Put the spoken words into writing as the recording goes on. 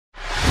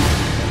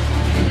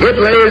It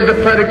lays the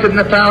predicate and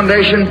the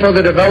foundation for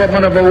the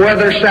development of a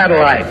weather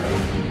satellite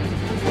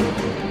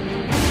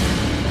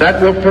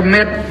that will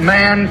permit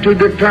man to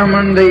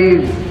determine the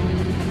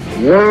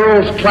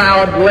world's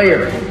cloud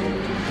layer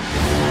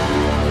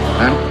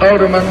and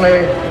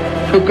ultimately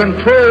to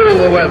control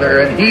the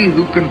weather, and he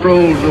who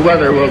controls the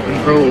weather will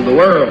control the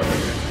world.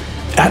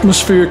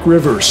 Atmospheric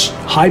rivers,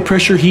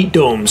 high-pressure heat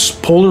domes,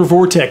 polar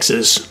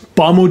vortexes,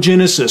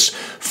 bombogenesis,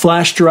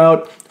 flash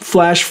drought,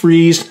 flash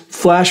freeze,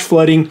 flash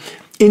flooding.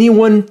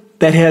 Anyone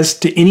that has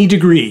to any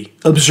degree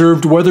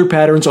observed weather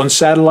patterns on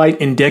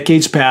satellite in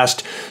decades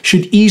past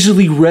should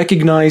easily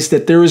recognize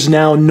that there is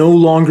now no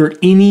longer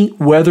any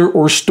weather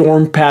or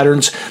storm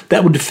patterns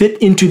that would fit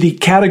into the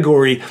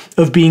category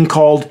of being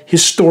called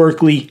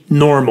historically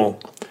normal.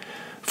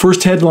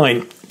 First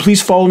headline.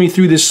 Please follow me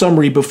through this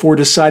summary before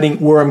deciding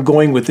where I'm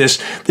going with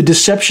this. The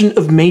deception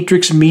of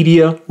matrix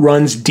media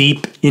runs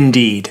deep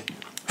indeed.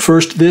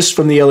 First, this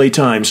from the LA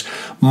Times.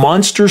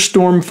 Monster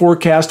storm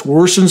forecast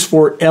worsens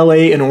for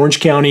LA and Orange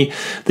County.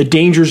 The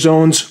danger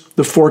zones,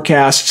 the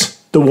forecasts,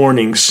 the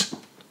warnings.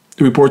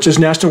 The report says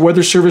National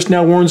Weather Service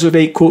now warns of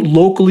a, quote,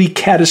 locally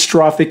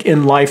catastrophic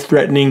and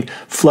life-threatening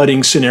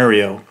flooding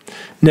scenario.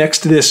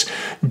 Next, this.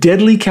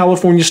 Deadly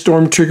California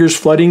storm triggers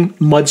flooding,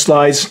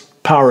 mudslides,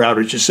 power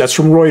outages. That's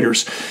from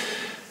Reuters.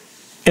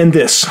 And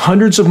this,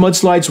 hundreds of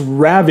mudslides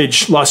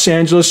ravage Los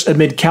Angeles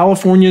amid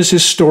California's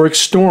historic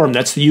storm.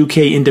 That's the UK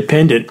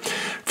Independent.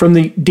 From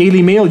the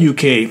Daily Mail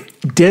UK,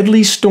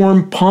 deadly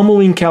storm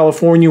pummeling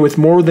California with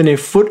more than a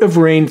foot of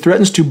rain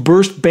threatens to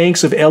burst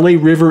banks of LA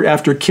River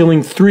after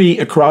killing 3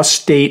 across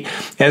state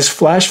as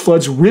flash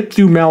floods rip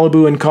through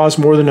Malibu and cause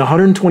more than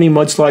 120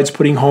 mudslides,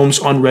 putting homes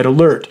on red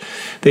alert.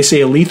 They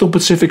say a lethal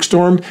Pacific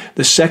storm,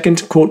 the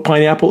second, quote,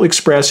 Pineapple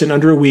Express in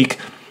under a week.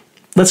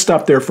 Let's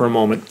stop there for a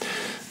moment.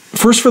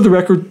 First, for the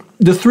record,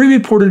 the 3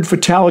 reported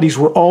fatalities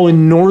were all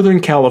in Northern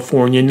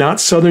California, not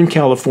Southern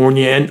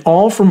California, and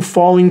all from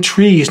falling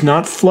trees,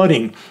 not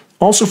flooding.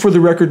 Also, for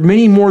the record,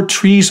 many more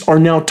trees are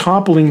now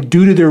toppling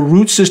due to their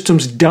root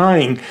systems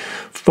dying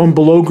from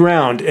below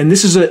ground, and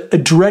this is a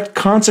direct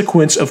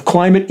consequence of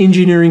climate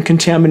engineering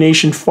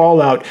contamination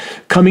fallout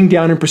coming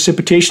down in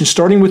precipitation,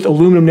 starting with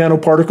aluminum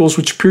nanoparticles,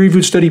 which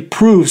peer-reviewed study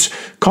proves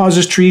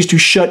causes trees to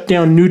shut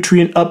down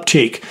nutrient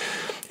uptake.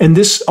 And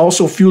this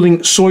also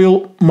fueling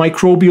soil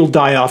microbial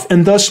die-off,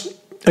 and thus,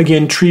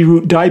 again, tree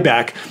root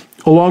dieback,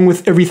 along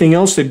with everything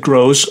else that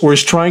grows or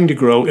is trying to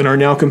grow in our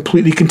now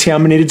completely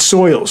contaminated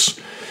soils.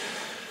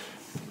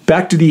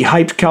 Back to the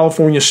hyped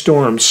California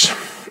storms.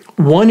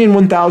 1 in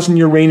 1,000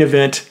 year rain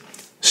event,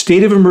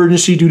 state of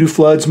emergency due to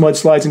floods,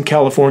 mudslides in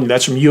California.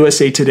 That's from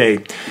USA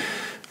Today.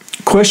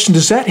 Question,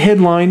 does that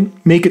headline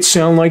make it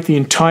sound like the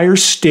entire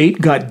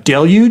state got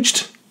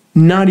deluged?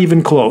 Not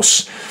even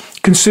close.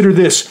 Consider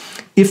this.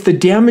 If the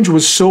damage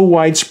was so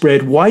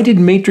widespread, why did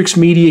Matrix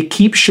Media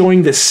keep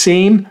showing the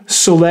same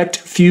select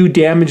few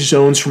damage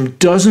zones from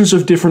dozens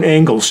of different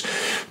angles?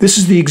 This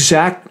is the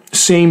exact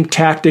same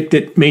tactic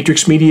that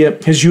Matrix Media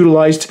has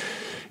utilized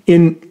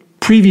in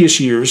previous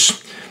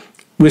years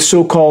with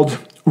so-called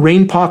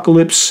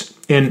rainpocalypse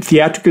and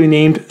theatrically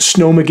named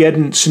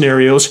Snowmageddon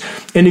scenarios.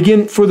 And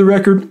again, for the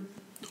record,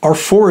 our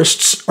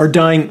forests are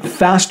dying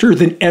faster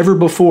than ever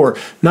before,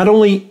 not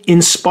only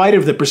in spite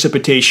of the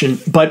precipitation,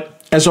 but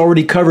as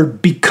already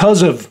covered,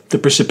 because of the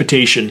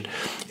precipitation.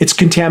 It's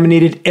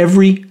contaminated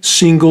every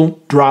single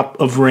drop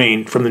of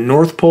rain, from the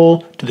North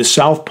Pole to the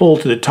South Pole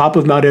to the top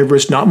of Mount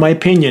Everest. Not my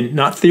opinion,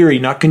 not theory,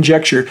 not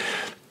conjecture.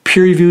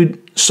 Peer-reviewed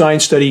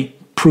science study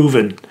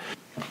proven.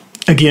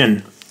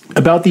 Again,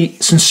 about the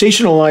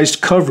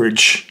sensationalized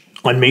coverage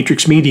on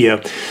Matrix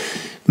Media,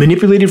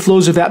 manipulated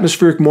flows of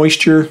atmospheric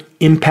moisture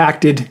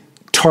impacted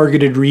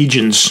targeted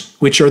regions,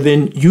 which are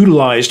then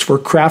utilized for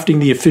crafting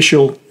the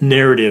official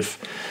narrative.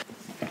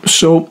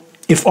 So,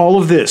 if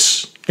all of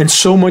this and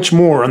so much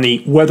more on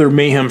the weather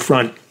mayhem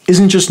front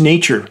isn't just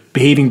nature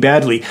behaving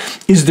badly,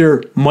 is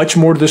there much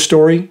more to the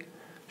story?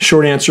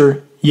 Short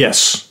answer,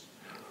 yes.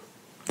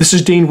 This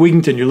is Dane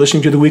Wigington. You're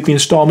listening to the weekly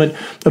installment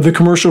of the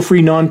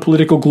commercial-free,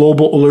 non-political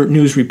Global Alert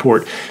News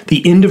Report.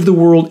 The end of the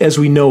world as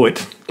we know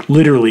it,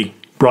 literally,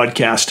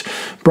 broadcast.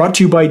 Brought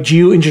to you by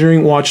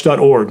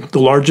geoengineeringwatch.org, the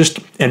largest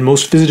and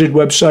most visited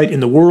website in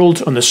the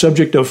world on the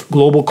subject of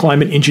global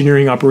climate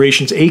engineering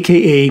operations,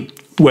 aka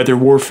weather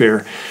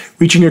warfare.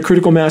 Reaching a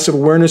critical mass of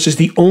awareness is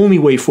the only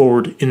way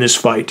forward in this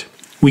fight.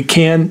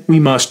 We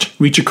must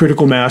reach a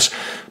critical mass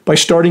by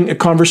starting a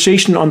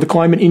conversation on the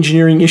climate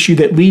engineering issue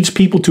that leads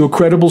people to a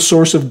credible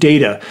source of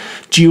data.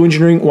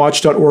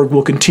 Geoengineeringwatch.org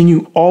will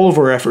continue all of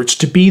our efforts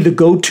to be the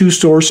go-to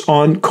source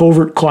on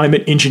covert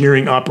climate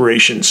engineering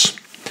operations.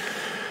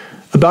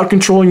 About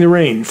controlling the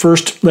rain.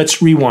 First,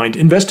 let's rewind.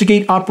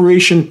 Investigate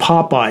Operation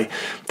Popeye,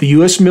 the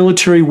U.S.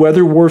 military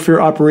weather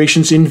warfare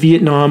operations in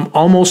Vietnam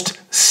almost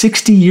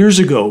 60 years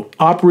ago.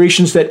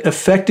 Operations that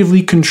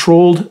effectively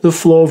controlled the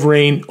flow of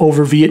rain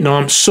over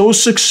Vietnam so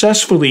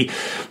successfully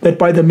that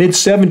by the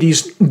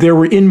mid-70s, there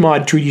were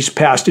INMOD treaties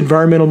passed,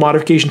 environmental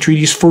modification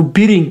treaties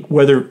forbidding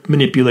weather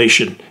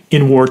manipulation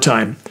in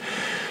wartime.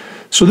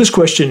 So this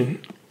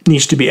question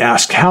needs to be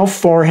asked. How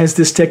far has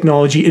this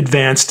technology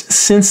advanced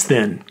since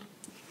then?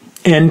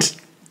 And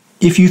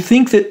if you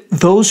think that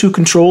those who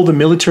control the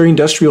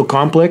military-industrial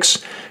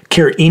complex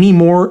care any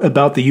more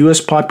about the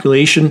U.S.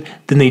 population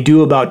than they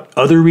do about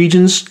other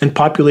regions and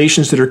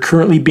populations that are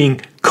currently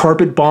being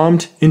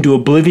carpet-bombed into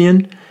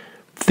oblivion,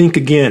 think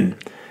again.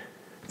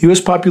 The U.S.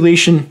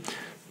 population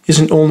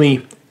isn't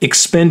only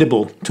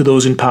expendable to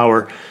those in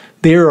power,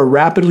 they are a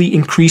rapidly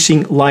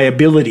increasing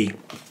liability.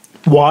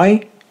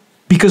 Why?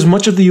 Because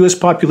much of the U.S.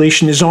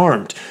 population is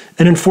armed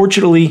and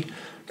unfortunately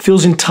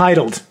feels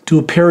entitled to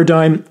a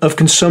paradigm of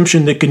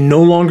consumption that can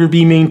no longer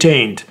be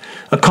maintained,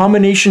 a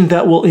combination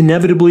that will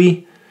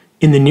inevitably,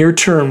 in the near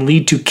term,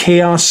 lead to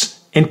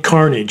chaos and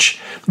carnage.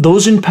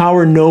 Those in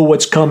power know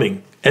what's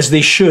coming, as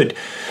they should.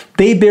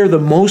 They bear the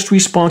most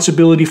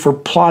responsibility for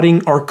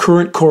plotting our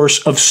current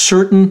course of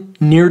certain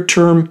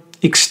near-term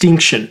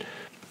extinction.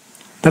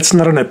 That's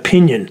not an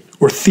opinion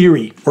or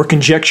theory or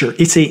conjecture.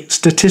 It's a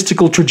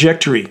statistical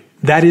trajectory.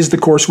 That is the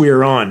course we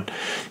are on.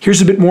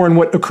 Here's a bit more on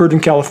what occurred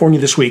in California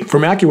this week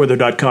from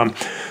AccuWeather.com.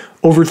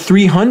 Over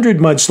 300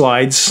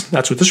 mudslides,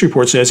 that's what this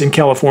report says, in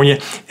California,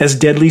 as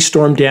deadly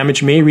storm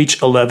damage may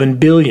reach 11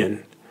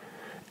 billion.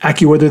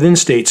 AccuWeather then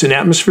states, an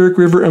atmospheric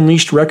river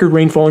unleashed record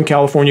rainfall in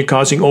California,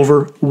 causing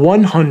over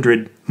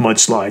 100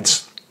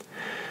 mudslides.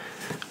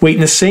 Wait,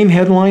 in the same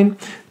headline,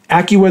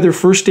 AccuWeather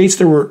first states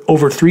there were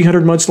over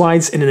 300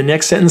 mudslides, and in the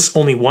next sentence,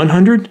 only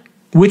 100?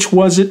 Which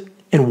was it,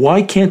 and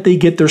why can't they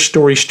get their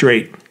story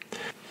straight?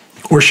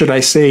 Or should I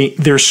say,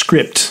 their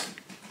script?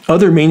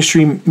 Other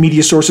mainstream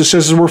media sources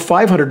says there were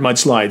 500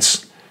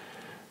 mudslides.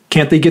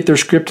 Can't they get their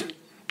script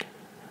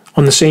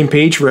on the same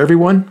page for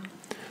everyone?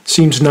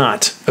 Seems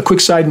not. A quick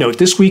side note.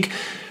 This week,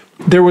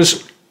 there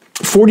was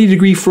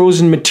 40-degree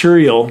frozen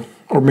material,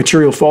 or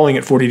material falling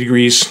at 40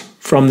 degrees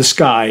from the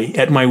sky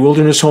at my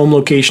wilderness home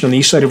location on the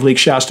east side of Lake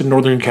Shasta,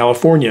 Northern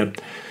California.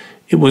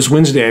 It was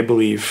Wednesday, I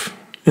believe.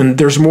 And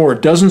there's more.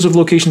 Dozens of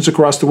locations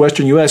across the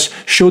western U.S.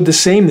 showed the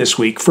same this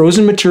week.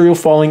 Frozen material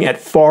falling at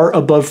far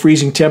above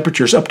freezing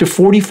temperatures, up to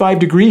 45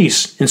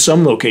 degrees in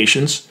some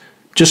locations.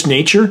 Just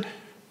nature?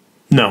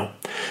 No.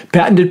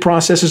 Patented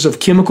processes of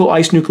chemical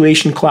ice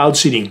nucleation cloud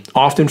seeding,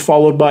 often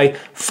followed by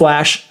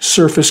flash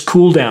surface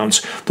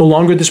cooldowns. The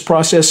longer this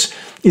process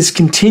is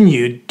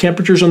continued,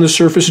 temperatures on the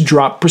surface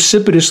drop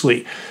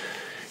precipitously.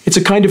 It's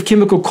a kind of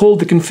chemical cold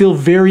that can feel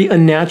very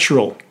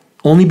unnatural,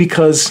 only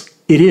because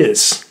it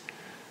is.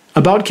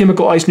 About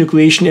chemical ice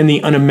nucleation and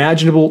the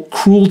unimaginable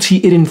cruelty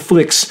it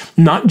inflicts,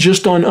 not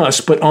just on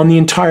us, but on the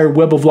entire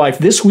web of life.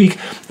 This week,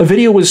 a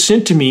video was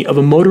sent to me of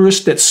a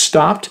motorist that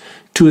stopped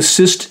to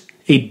assist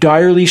a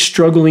direly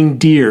struggling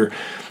deer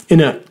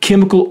in a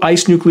chemical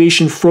ice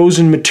nucleation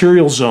frozen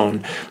material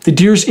zone. The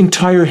deer's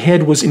entire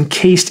head was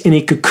encased in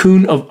a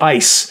cocoon of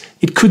ice.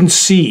 It couldn't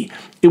see.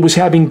 It was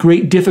having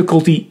great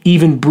difficulty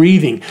even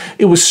breathing.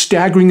 It was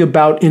staggering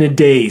about in a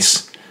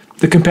daze.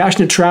 The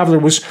compassionate traveler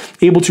was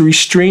able to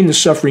restrain the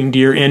suffering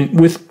deer and,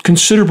 with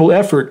considerable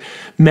effort,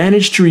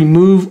 managed to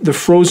remove the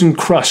frozen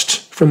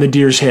crust from the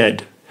deer's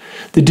head.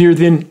 The deer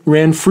then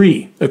ran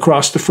free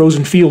across the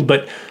frozen field,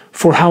 but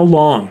for how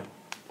long?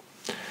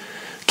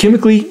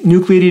 Chemically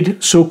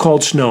nucleated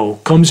so-called snow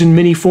comes in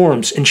many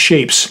forms and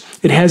shapes.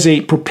 It has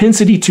a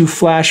propensity to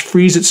flash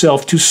freeze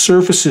itself to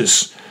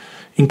surfaces,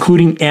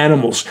 including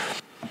animals,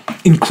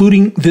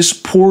 including this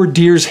poor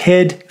deer's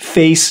head,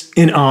 face,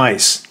 and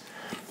eyes.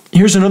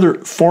 Here's another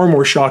far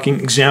more shocking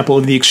example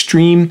of the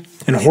extreme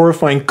and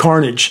horrifying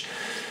carnage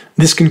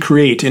this can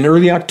create. In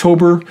early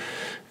October,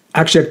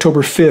 actually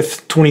October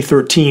 5th,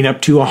 2013,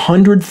 up to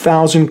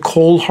 100,000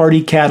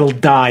 cold-hardy cattle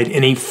died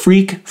in a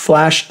freak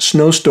flash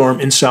snowstorm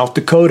in South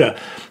Dakota.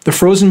 The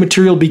frozen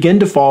material began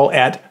to fall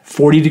at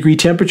 40-degree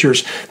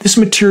temperatures. This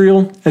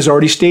material, as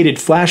already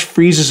stated, flash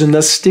freezes and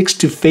thus sticks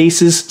to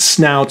faces,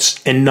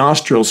 snouts, and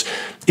nostrils.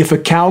 If a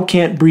cow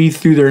can't breathe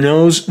through their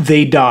nose,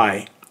 they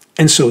die.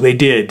 And so they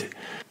did.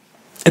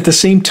 At the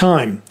same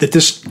time that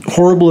this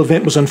horrible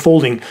event was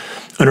unfolding,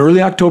 an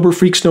early October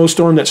freak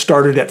snowstorm that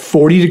started at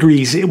 40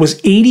 degrees, it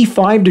was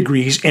 85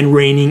 degrees and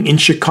raining in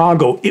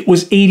Chicago. It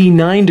was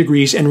 89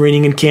 degrees and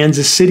raining in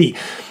Kansas City.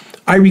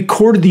 I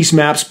recorded these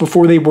maps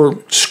before they were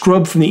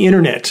scrubbed from the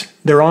internet.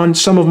 They're on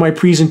some of my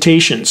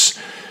presentations.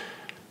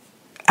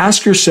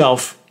 Ask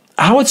yourself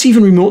how it's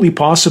even remotely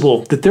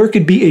possible that there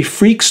could be a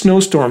freak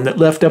snowstorm that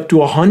left up to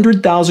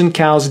 100,000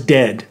 cows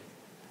dead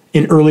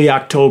in early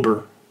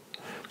October.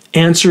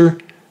 Answer: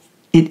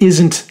 it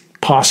isn't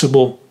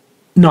possible,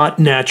 not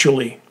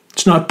naturally.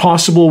 It's not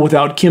possible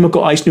without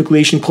chemical ice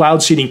nucleation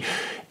cloud seeding.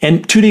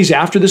 And 2 days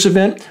after this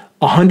event,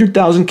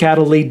 100,000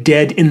 cattle lay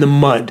dead in the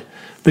mud.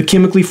 The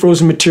chemically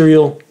frozen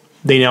material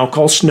they now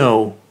call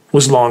snow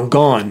was long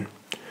gone.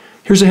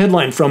 Here's a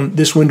headline from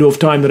this window of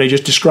time that I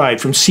just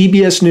described from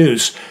CBS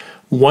News.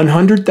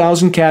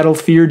 100,000 cattle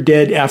feared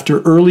dead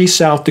after early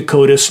South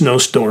Dakota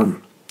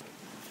snowstorm.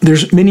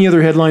 There's many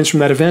other headlines from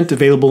that event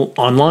available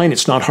online.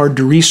 It's not hard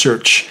to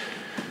research.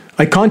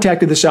 I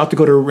contacted the South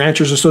Dakota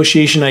Ranchers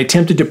Association. I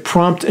attempted to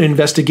prompt an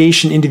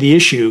investigation into the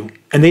issue,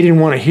 and they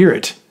didn't want to hear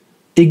it.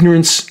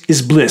 Ignorance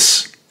is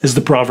bliss, as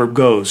the proverb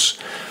goes.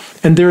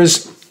 And there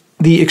is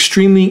the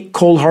extremely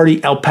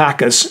cold-hardy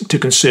alpacas to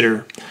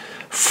consider,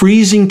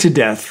 freezing to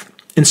death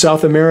in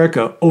South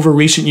America over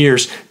recent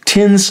years,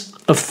 tens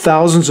of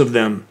thousands of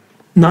them,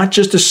 not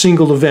just a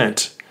single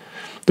event.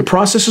 The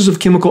processes of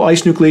chemical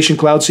ice nucleation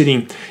cloud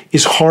seeding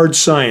is hard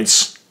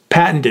science,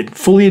 patented,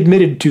 fully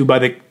admitted to by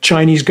the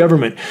Chinese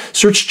government.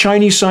 Search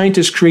Chinese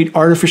scientists create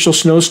artificial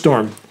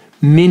snowstorm.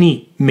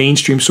 Many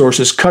mainstream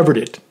sources covered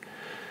it.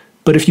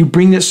 But if you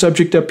bring that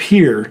subject up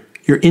here,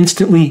 you're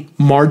instantly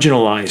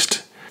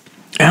marginalized.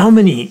 How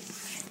many,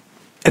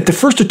 at the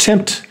first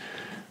attempt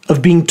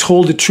of being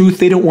told the truth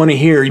they don't want to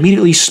hear,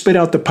 immediately spit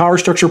out the power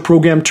structure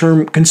program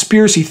term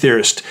conspiracy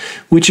theorist,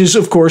 which is,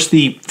 of course,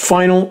 the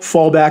final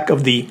fallback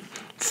of the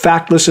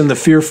factless and the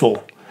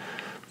fearful.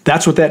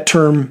 That's what that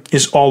term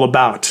is all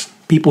about.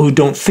 People who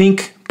don't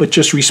think, but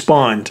just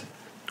respond,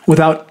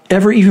 without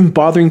ever even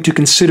bothering to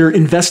consider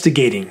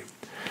investigating.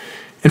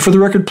 And for the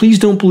record, please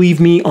don't believe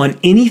me on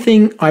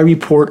anything I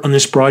report on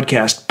this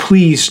broadcast.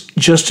 Please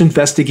just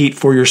investigate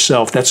for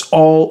yourself. That's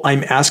all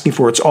I'm asking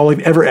for. It's all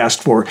I've ever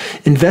asked for.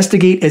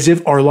 Investigate as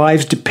if our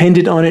lives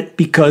depended on it,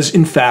 because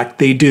in fact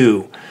they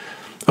do.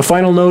 A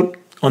final note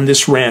on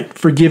this rant.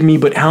 Forgive me,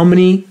 but how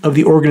many of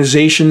the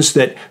organizations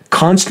that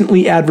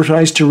constantly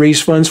advertise to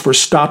raise funds for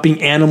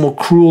stopping animal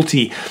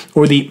cruelty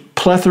or the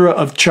plethora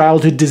of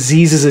childhood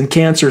diseases and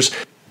cancers,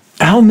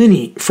 how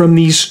many from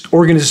these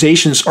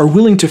organizations are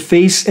willing to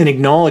face and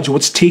acknowledge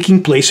what's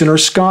taking place in our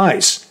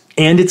skies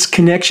and its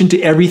connection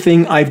to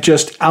everything I've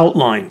just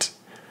outlined?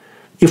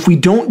 If we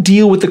don't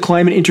deal with the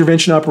climate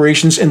intervention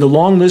operations and the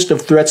long list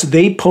of threats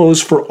they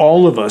pose for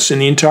all of us in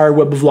the entire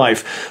web of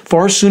life,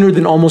 far sooner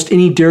than almost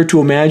any dare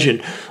to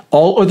imagine,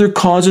 all other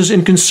causes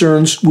and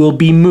concerns will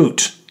be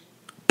moot.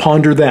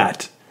 Ponder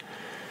that.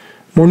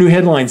 More new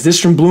headlines. This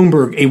from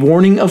Bloomberg. A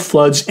warning of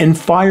floods and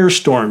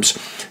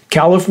firestorms.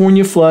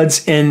 California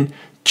floods and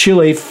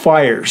Chile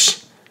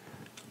fires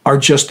are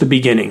just the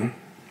beginning,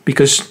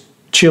 because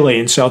Chile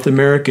in South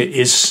America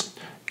is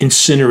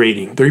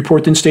incinerating. The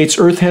report then states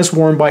Earth has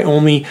warmed by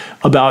only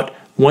about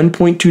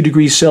 1.2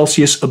 degrees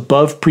Celsius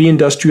above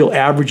pre-industrial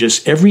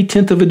averages. Every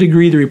tenth of a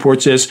degree, the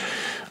report says,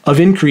 of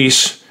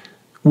increase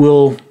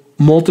will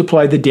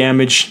multiply the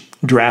damage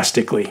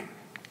drastically.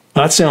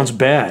 That sounds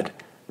bad.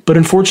 But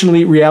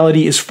unfortunately,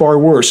 reality is far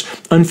worse.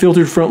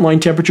 Unfiltered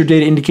frontline temperature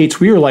data indicates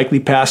we are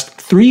likely past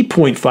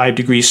 3.5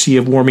 degrees C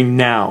of warming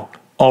now,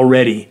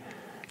 already.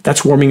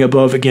 That's warming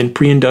above, again,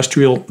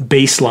 pre-industrial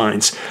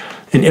baselines.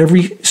 And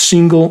every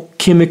single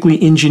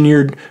chemically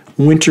engineered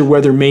winter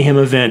weather mayhem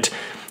event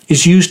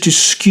is used to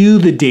skew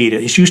the data,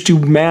 is used to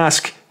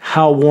mask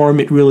how warm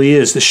it really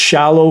is, the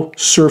shallow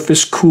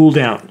surface cool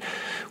down,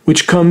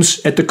 which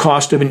comes at the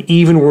cost of an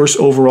even worse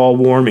overall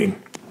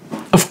warming.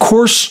 Of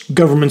course,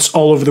 governments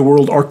all over the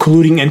world are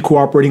colluding and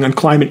cooperating on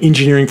climate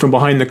engineering from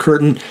behind the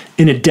curtain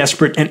in a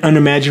desperate and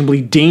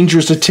unimaginably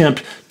dangerous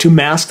attempt to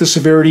mask the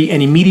severity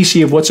and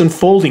immediacy of what's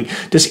unfolding.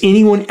 Does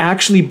anyone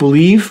actually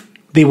believe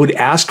they would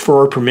ask for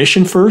our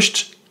permission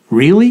first?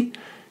 Really?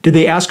 Did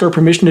they ask our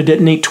permission to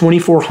detonate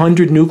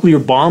 2,400 nuclear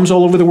bombs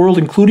all over the world,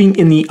 including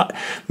in the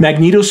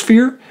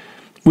magnetosphere,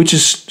 which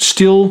is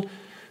still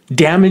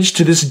damaged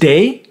to this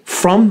day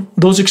from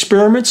those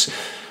experiments?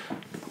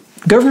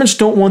 Governments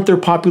don't want their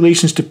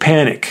populations to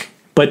panic,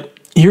 but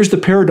here's the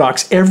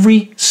paradox.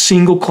 Every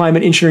single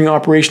climate engineering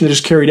operation that is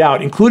carried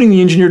out, including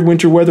the engineered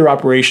winter weather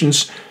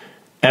operations,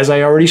 as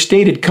I already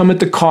stated, come at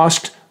the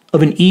cost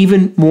of an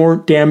even more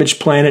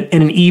damaged planet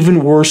and an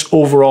even worse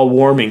overall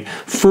warming.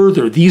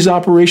 Further, these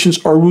operations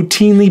are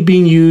routinely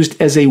being used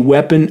as a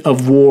weapon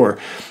of war.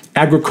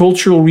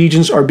 Agricultural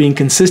regions are being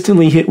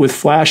consistently hit with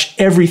flash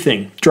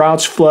everything.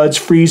 Droughts, floods,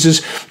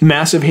 freezes,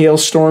 massive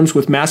hailstorms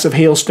with massive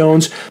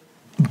hailstones,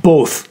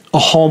 both a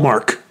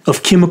hallmark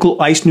of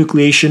chemical ice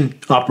nucleation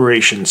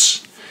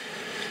operations.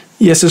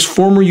 Yes, as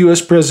former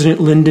U.S.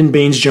 President Lyndon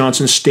Baines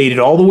Johnson stated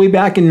all the way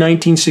back in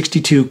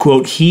 1962,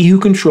 quote, "He who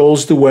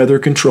controls the weather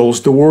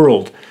controls the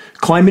world."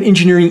 Climate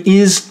engineering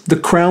is the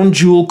crown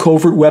jewel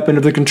covert weapon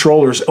of the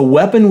controllers, a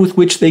weapon with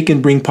which they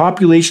can bring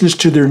populations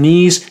to their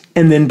knees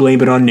and then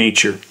blame it on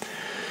nature.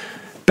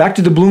 Back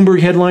to the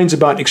Bloomberg headlines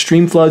about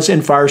extreme floods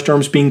and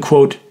firestorms being,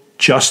 quote,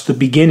 "just the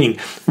beginning."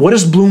 What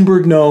does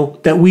Bloomberg know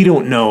that we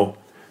don't know?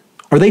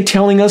 Are they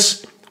telling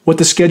us what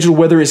the scheduled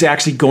weather is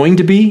actually going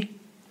to be?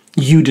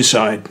 You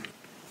decide.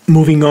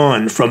 Moving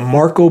on from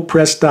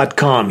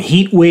MarcoPress.com.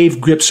 Heat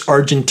wave grips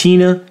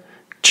Argentina,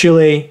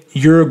 Chile,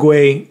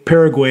 Uruguay,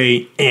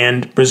 Paraguay,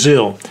 and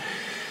Brazil.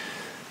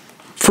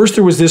 First,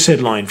 there was this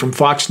headline from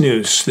Fox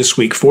News this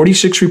week.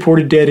 46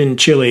 reported dead in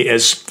Chile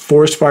as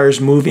forest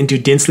fires move into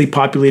densely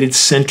populated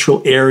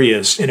central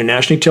areas. In a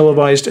nationally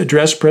televised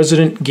address,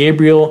 President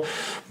Gabriel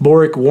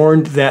Boric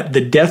warned that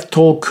the death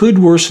toll could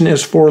worsen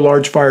as 4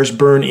 large fires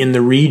burn in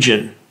the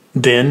region.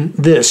 Then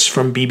this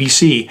from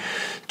BBC.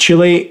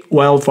 Chile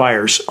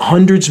wildfires,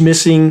 hundreds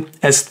missing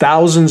as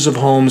thousands of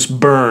homes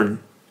burn.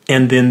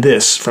 And then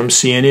this from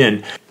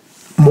CNN.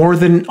 More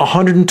than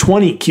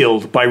 120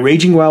 killed by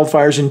raging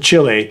wildfires in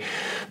Chile,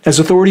 as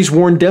authorities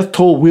warn death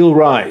toll will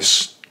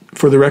rise.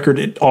 For the record,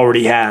 it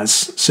already has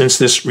since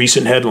this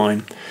recent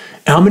headline.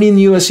 How many in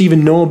the U.S.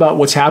 even know about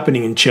what's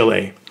happening in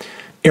Chile?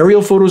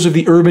 Aerial photos of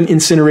the urban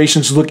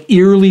incinerations look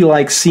eerily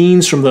like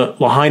scenes from the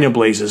Lahaina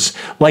blazes,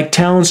 like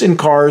towns and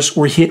cars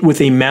were hit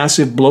with a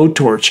massive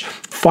blowtorch.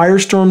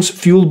 Firestorms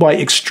fueled by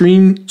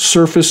extreme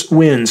surface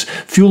winds,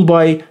 fueled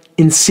by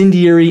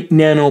incendiary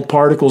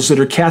nanoparticles that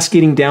are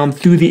cascading down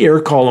through the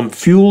air column,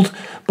 fueled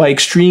by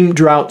extreme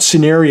drought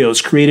scenarios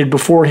created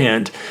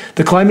beforehand.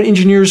 The climate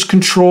engineers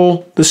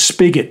control the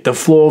spigot, the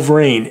flow of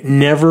rain.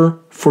 Never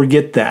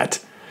forget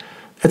that.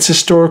 That's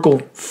historical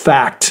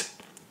fact.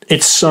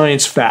 It's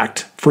science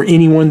fact for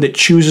anyone that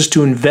chooses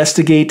to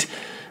investigate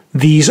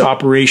these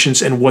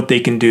operations and what they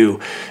can do.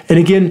 And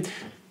again,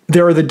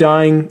 there are the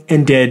dying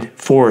and dead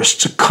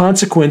forests, a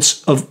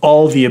consequence of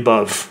all of the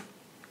above.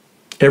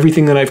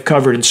 Everything that I've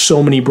covered in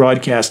so many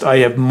broadcasts, I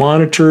have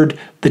monitored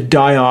the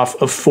die-off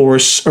of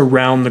forests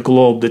around the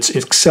globe that's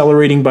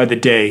accelerating by the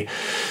day.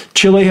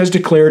 Chile has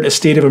declared a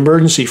state of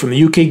emergency from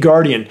the UK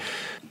Guardian,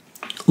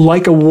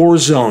 like a war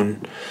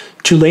zone.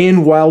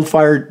 Chilean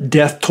wildfire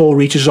death toll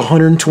reaches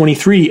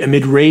 123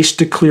 amid race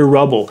to clear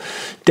rubble.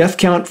 Death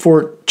count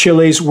for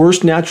Chile's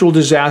worst natural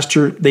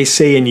disaster, they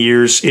say, in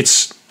years.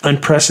 It's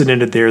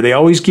unprecedented there. They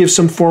always give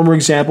some former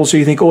example, so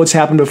you think, oh, it's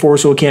happened before,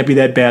 so it can't be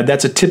that bad.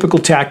 That's a typical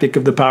tactic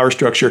of the power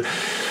structure.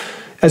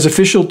 As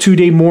official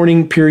two-day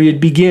mourning period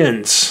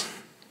begins,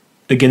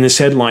 again, this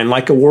headline,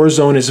 like a war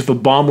zone as if a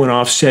bomb went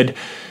off, said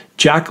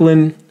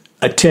Jacqueline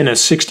Atena,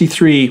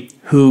 63,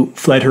 who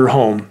fled her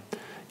home.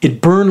 It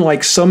burned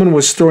like someone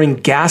was throwing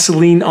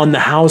gasoline on the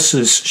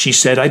houses, she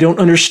said. I don't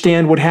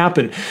understand what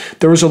happened.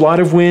 There was a lot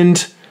of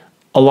wind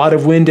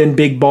and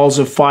big balls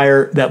of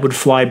fire that would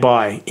fly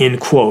by,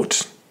 end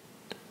quote.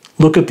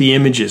 Look at the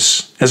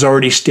images, as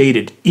already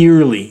stated,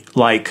 eerily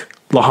like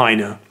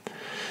Lahaina.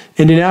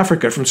 And in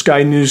Africa, from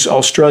Sky News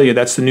Australia,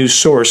 that's the news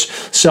source,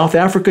 South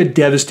Africa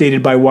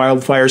devastated by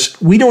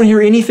wildfires. We don't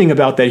hear anything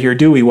about that here,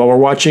 do we? While we're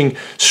watching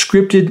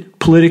scripted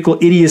political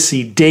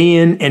idiocy day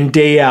in and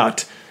day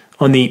out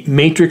on the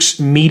matrix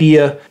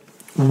media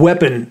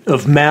weapon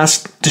of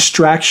mass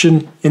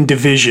distraction and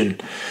division.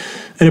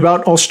 And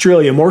about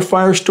Australia, more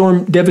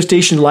firestorm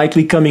devastation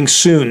likely coming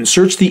soon.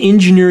 Search the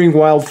engineering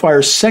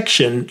wildfire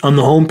section on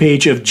the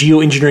homepage of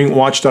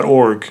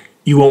geoengineeringwatch.org.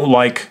 You won't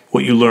like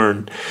what you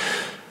learn.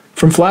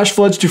 From flash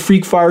floods to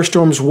freak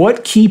firestorms,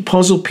 what key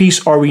puzzle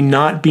piece are we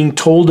not being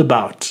told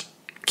about?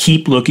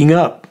 Keep looking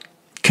up.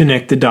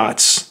 Connect the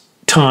dots.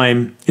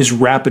 Time is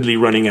rapidly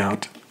running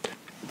out.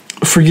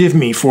 Forgive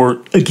me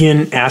for,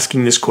 again,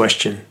 asking this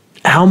question.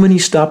 How many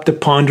stop to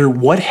ponder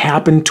what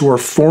happened to our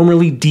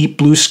formerly deep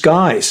blue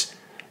skies?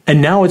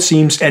 And now it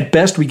seems, at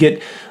best, we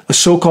get a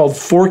so-called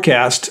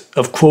forecast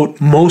of,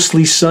 quote,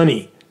 mostly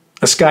sunny,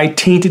 a sky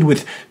tainted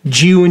with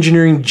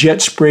geoengineering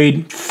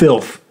jet-sprayed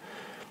filth.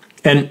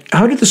 And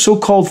how do the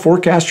so-called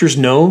forecasters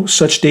know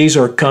such days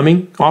are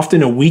coming,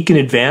 often a week in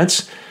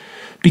advance?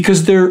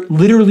 Because they're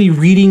literally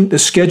reading the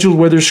scheduled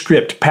weather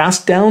script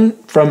passed down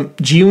from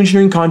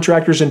geoengineering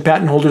contractors and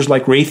patent holders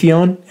like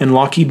Raytheon and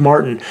Lockheed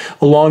Martin,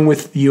 along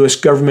with the U.S.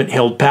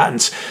 government-held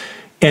patents.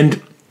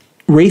 And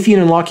Raytheon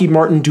and Lockheed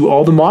Martin do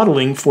all the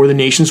modeling for the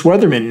nation's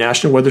weathermen,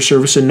 National Weather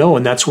Service and NOAA,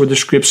 and that's where the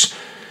scripts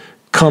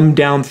come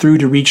down through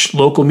to reach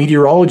local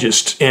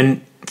meteorologists.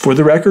 And for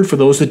the record, for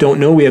those that don't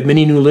know, we have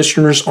many new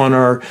listeners on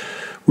our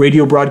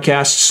radio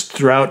broadcasts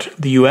throughout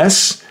the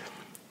U.S.,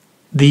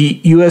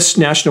 The U.S.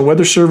 National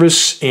Weather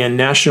Service and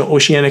National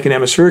Oceanic and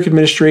Atmospheric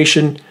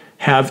Administration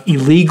have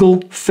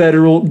illegal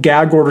federal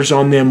gag orders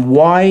on them.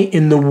 Why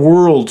in the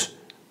world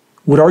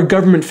would our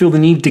government feel the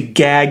need to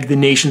gag the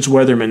nation's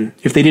weathermen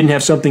if they didn't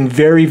have something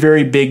very,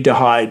 very big to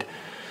hide?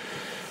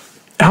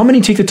 How many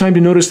take the time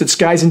to notice that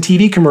skies and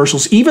TV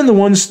commercials, even the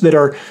ones that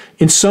are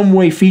in some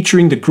way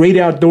featuring the great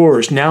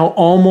outdoors, now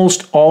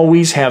almost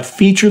always have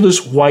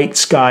featureless white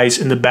skies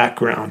in the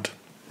background?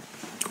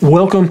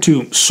 Welcome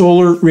to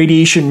solar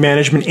radiation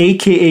management,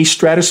 aka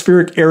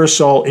stratospheric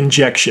aerosol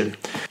injection.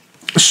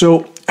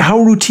 So, how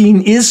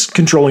routine is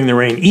controlling the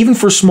rain, even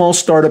for small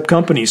startup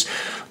companies,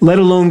 let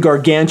alone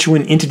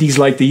gargantuan entities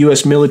like the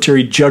U.S.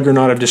 military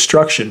juggernaut of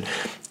destruction?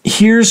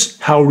 Here's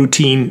how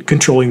routine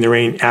controlling the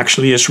rain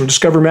actually is from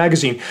Discover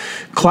Magazine.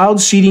 Cloud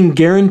seeding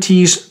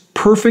guarantees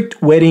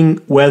perfect wedding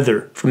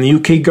weather. From the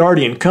UK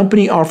Guardian,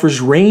 company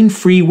offers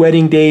rain-free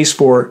wedding days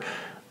for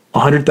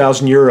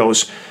 100,000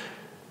 euros.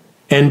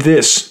 And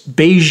this,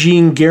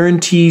 Beijing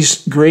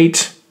guarantees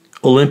great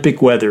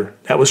Olympic weather.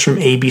 That was from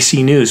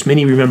ABC News.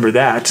 Many remember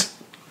that.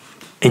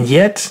 And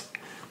yet,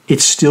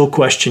 it's still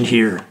questioned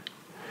here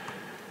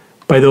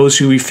by those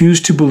who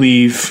refuse to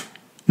believe,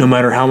 no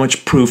matter how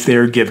much proof they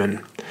are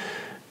given.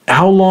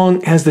 How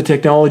long has the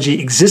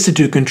technology existed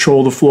to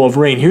control the flow of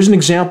rain? Here's an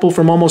example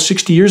from almost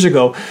 60 years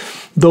ago.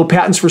 though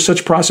patents for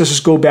such processes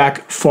go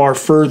back far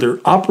further.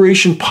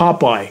 Operation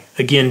Popeye,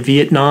 again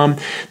Vietnam.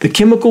 The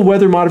chemical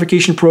weather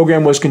modification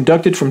program was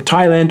conducted from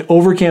Thailand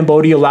over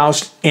Cambodia,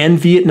 Laos, and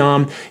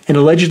Vietnam, and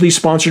allegedly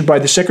sponsored by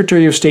the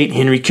Secretary of State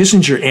Henry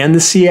Kissinger and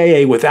the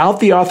CIA without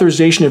the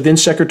authorization of then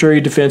Secretary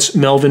of Defense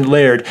Melvin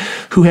Laird,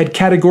 who had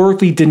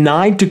categorically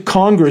denied to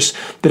Congress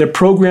that a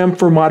program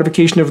for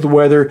modification of the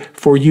weather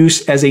for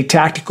use as a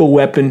tactical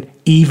weapon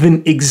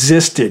even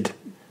existed.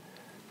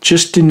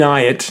 Just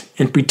deny it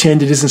and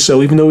pretend it isn't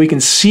so, even though we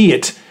can see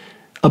it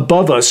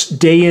above us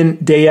day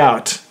in, day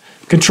out.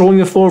 Controlling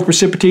the flow of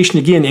precipitation,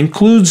 again,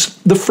 includes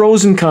the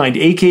frozen kind,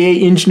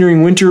 aka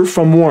engineering winter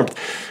from warmth,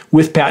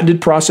 with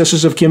patented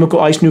processes of chemical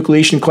ice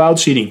nucleation and cloud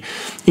seeding.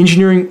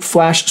 Engineering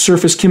flash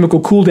surface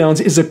chemical cooldowns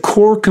is a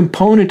core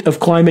component of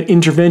climate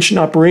intervention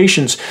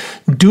operations.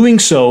 Doing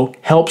so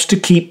helps to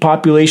keep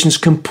populations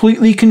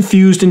completely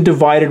confused and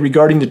divided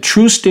regarding the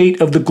true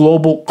state of the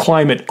global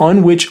climate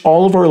on which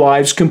all of our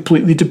lives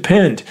completely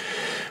depend.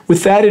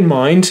 With that in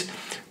mind,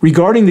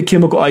 regarding the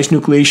chemical ice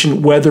nucleation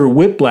weather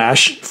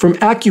whiplash from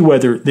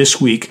AccuWeather this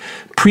week,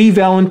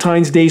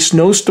 pre-Valentine's Day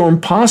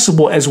snowstorm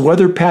possible as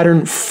weather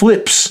pattern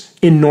flips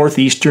in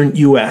northeastern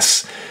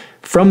U.S.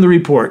 From the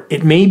report,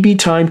 it may be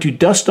time to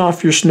dust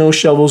off your snow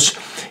shovels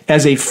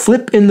as a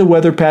flip in the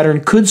weather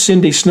pattern could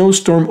send a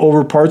snowstorm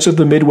over parts of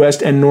the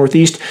Midwest and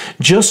Northeast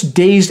just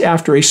days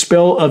after a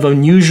spell of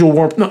unusual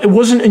warmth. No, it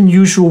wasn't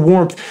unusual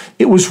warmth.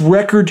 It was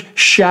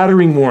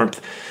record-shattering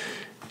warmth.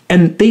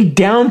 And they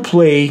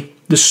downplay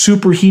the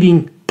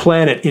superheating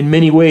planet in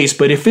many ways,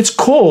 but if it's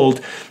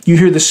cold, you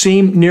hear the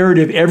same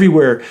narrative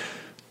everywhere.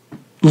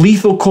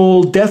 Lethal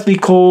cold, deathly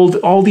cold,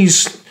 all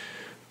these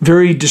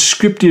very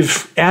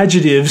descriptive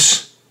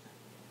adjectives,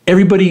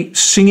 everybody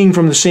singing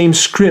from the same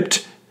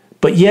script,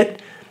 but yet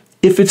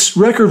if it's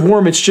record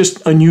warm, it's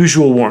just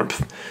unusual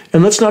warmth.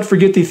 And let's not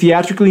forget the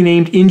theatrically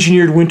named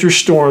engineered winter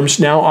storms,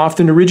 now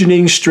often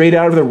originating straight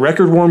out of the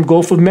record warm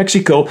Gulf of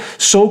Mexico,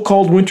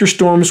 so-called winter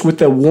storms with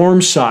the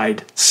warm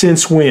side.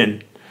 Since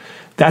when?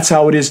 That's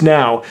how it is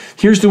now.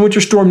 Here's the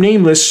winter storm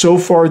name list so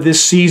far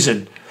this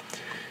season.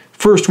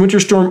 First, Winter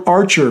Storm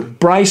Archer,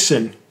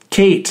 Bryson,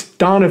 Kate,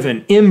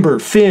 Donovan, Ember,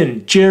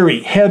 Finn,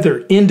 Jerry,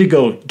 Heather,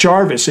 Indigo,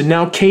 Jarvis, and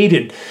now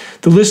Caden.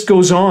 The list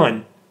goes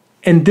on.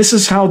 And this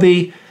is how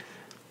they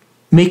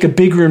make a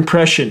bigger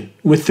impression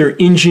with their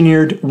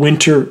engineered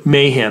winter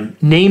mayhem.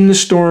 Name the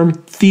storm,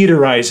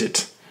 theaterize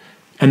it.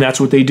 And that's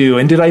what they do.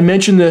 And did I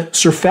mention the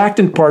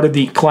surfactant part of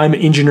the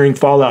climate engineering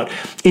fallout?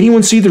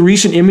 Anyone see the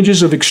recent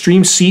images of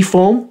extreme sea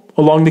foam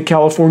along the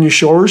California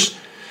shores?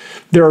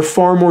 There are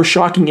far more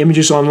shocking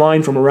images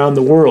online from around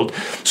the world.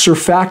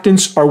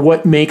 Surfactants are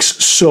what makes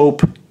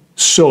soap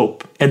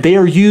soap, and they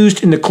are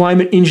used in the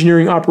climate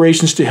engineering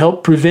operations to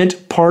help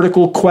prevent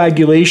particle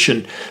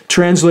coagulation.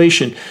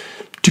 Translation: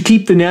 to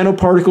keep the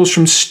nanoparticles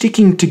from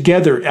sticking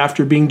together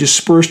after being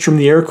dispersed from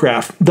the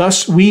aircraft.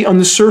 Thus, we on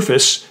the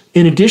surface,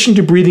 in addition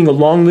to breathing a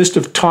long list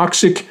of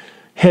toxic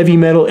heavy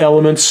metal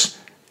elements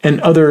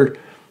and other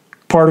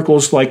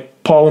particles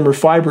like polymer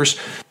fibers,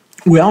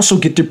 we also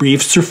get to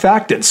breathe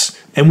surfactants.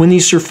 And when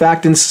these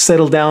surfactants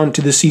settle down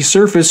to the sea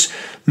surface,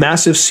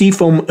 massive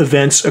seafoam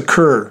events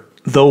occur,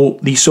 though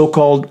the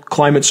so-called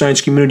climate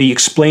science community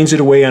explains it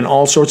away on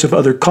all sorts of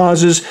other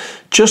causes,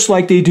 just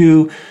like they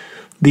do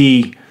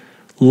the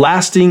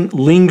lasting,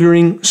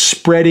 lingering,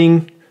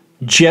 spreading,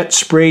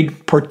 jet-sprayed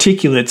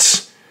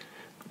particulates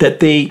that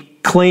they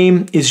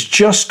claim is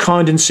just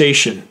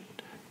condensation.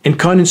 And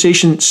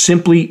condensation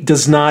simply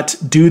does not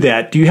do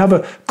that. Do you have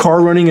a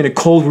car running in a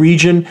cold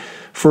region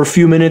for a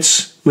few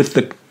minutes with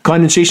the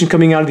condensation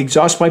coming out of the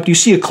exhaust pipe? Do you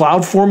see a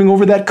cloud forming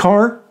over that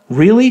car?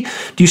 Really?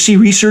 Do you see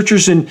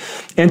researchers in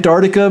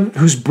Antarctica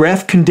whose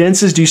breath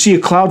condenses? Do you see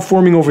a cloud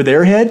forming over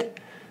their head?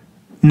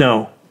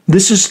 No.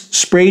 This is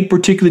sprayed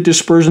particulate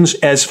dispersants,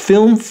 as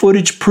film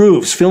footage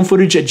proves. Film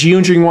footage at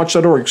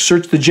geoengineeringwatch.org.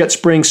 Search the jet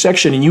spraying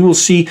section and you will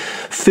see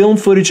film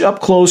footage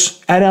up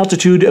close at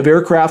altitude of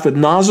aircraft with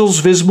nozzles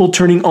visible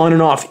turning on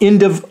and off.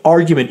 End of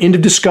argument. End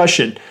of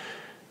discussion.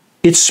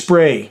 It's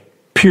spray.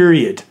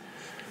 Period.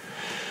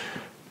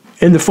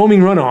 And the foaming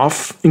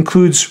runoff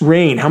includes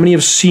rain. How many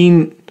have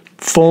seen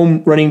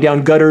foam running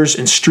down gutters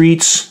and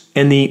streets?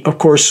 And the, of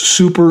course,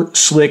 super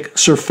slick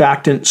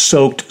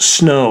surfactant-soaked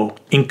snow.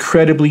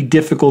 Incredibly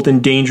difficult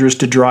and dangerous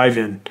to drive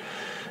in.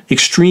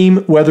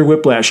 Extreme weather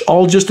whiplash.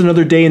 All just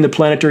another day in the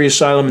planetary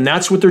asylum. And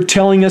that's what they're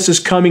telling us is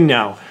coming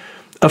now.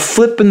 A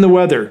flip in the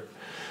weather.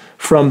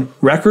 From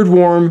record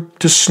warm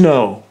to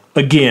snow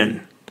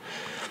again.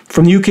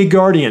 From the UK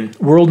Guardian,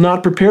 world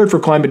not prepared for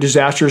climate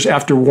disasters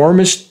after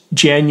warmest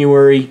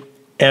January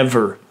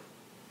ever.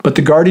 But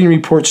the Guardian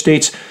report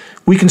states,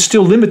 we can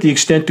still limit the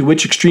extent to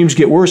which extremes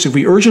get worse if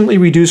we urgently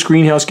reduce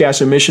greenhouse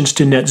gas emissions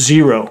to net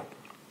zero.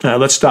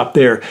 Let's stop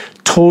there.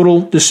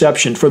 Total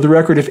deception. For the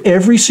record, if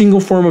every single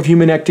form of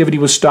human activity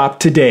was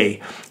stopped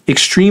today,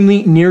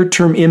 extremely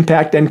near-term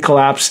impact and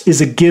collapse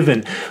is a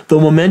given. The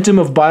momentum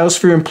of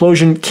biosphere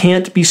implosion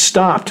can't be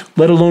stopped,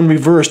 let alone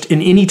reversed,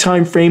 in any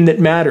time frame that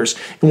matters.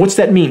 And what's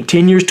that mean?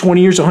 10 years,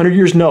 20 years, 100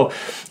 years? No.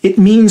 It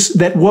means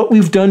that what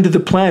we've done to the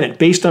planet,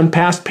 based on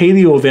past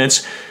paleo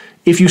events,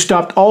 if you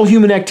stopped all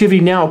human activity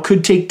now,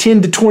 could take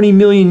 10 to 20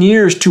 million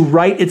years to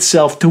right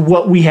itself to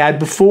what we had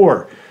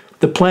before.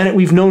 The planet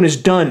we've known is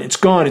done. It's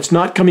gone. It's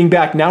not coming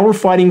back. Now we're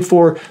fighting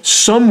for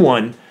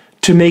someone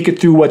to make it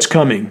through what's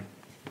coming.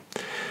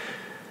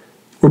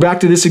 We're back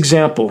to this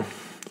example.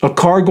 A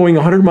car going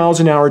 100 miles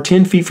an hour,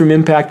 10 feet from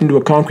impact into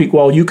a concrete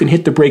wall, you can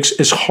hit the brakes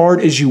as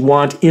hard as you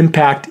want.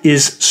 Impact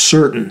is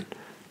certain.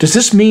 Does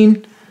this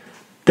mean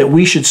that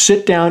we should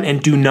sit down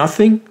and do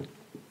nothing?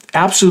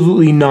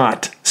 Absolutely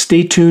not.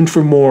 Stay tuned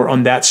for more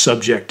on that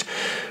subject.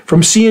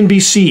 From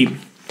CNBC,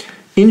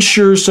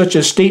 insurers such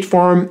as State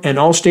Farm and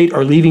Allstate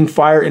are leaving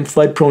fire and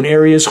flood-prone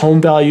areas.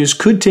 Home values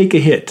could take a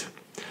hit.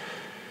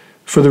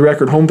 For the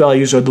record, home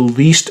values are the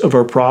least of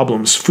our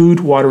problems. Food,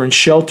 water, and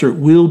shelter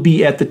will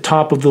be at the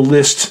top of the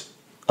list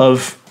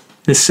of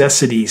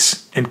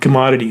necessities and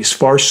commodities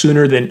far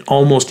sooner than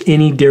almost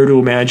any dare to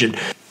imagine.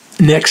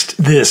 Next,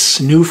 this,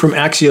 new from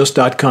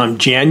Axios.com.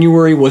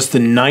 January was the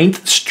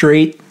 9th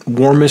straight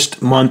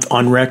warmest month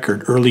on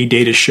record, early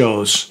data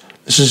shows.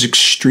 This is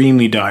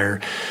extremely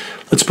dire.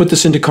 Let's put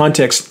this into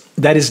context.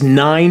 That is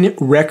 9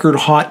 record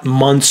hot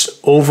months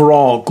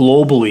overall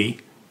globally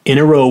in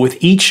a row,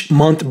 with each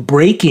month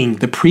breaking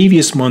the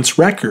previous month's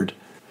record.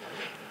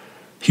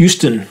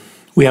 Houston,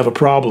 we have a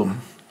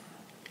problem.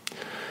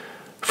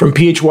 From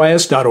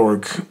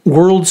phys.org,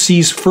 world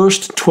sees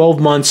first 12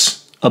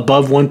 months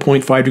above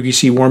 1.5 degrees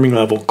C warming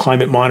level,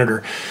 climate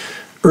monitor.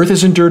 Earth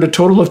has endured a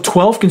total of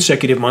 12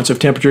 consecutive months of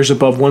temperatures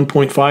above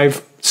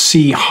 1.5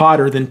 C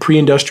hotter than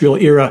pre-industrial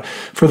era.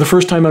 For the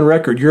first time on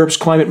record, Europe's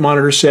climate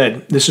monitor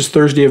said, this is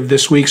Thursday of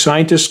this week,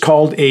 scientists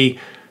called a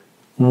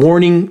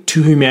warning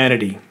to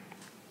humanity.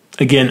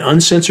 Again,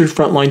 uncensored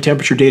frontline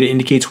temperature data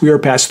indicates we are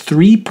past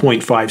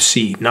 3.5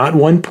 C, not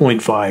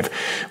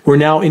 1.5. We're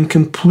now in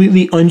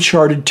completely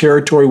uncharted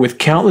territory with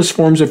countless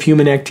forms of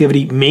human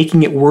activity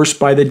making it worse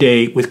by the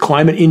day, with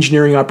climate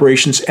engineering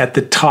operations at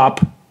the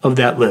top of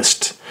that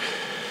list.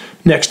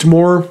 Next,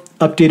 more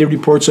updated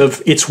reports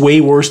of it's way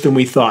worse than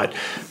we thought.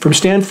 From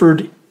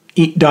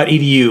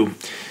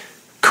Stanford.edu,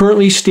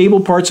 currently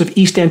stable parts of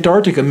East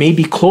Antarctica may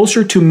be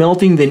closer to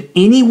melting than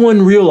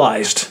anyone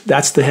realized.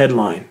 That's the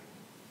headline.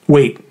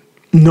 Wait,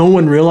 no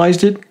one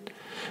realized it?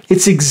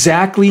 It's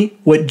exactly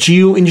what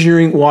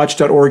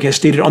geoengineeringwatch.org has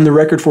stated on the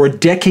record for a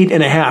decade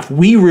and a half.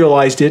 We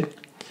realized it.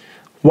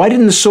 Why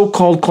didn't the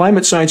so-called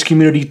climate science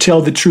community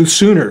tell the truth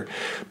sooner?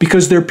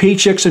 Because their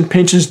paychecks and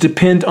pensions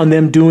depend on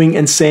them doing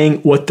and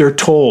saying what they're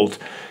told,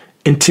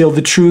 until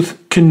the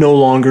truth can no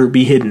longer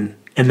be hidden.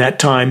 And that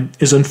time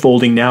is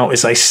unfolding now,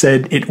 as I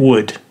said it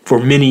would, for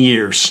many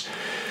years.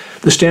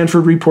 The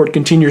Stanford report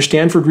continues.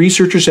 Stanford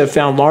researchers have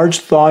found large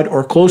thawed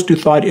or close to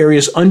thawed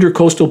areas under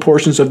coastal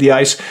portions of the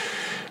ice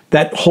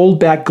that hold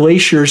back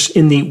glaciers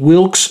in the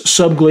Wilkes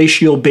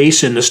subglacial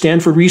basin. The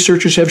Stanford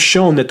researchers have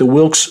shown that the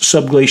Wilkes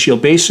subglacial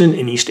basin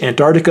in East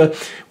Antarctica,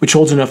 which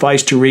holds enough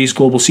ice to raise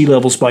global sea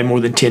levels by more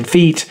than 10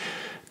 feet,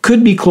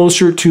 could be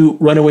closer to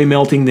runaway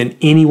melting than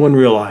anyone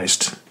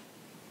realized,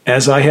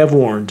 as I have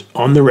warned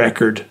on the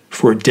record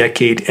for a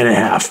decade and a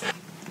half.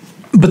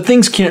 But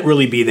things can't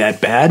really be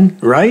that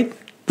bad, right?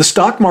 The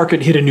stock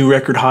market hit a new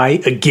record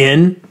high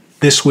again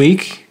this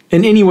week.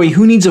 And anyway,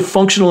 who needs a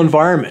functional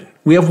environment?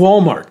 We have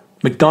Walmart,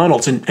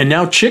 McDonald's, and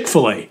now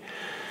Chick-fil-A.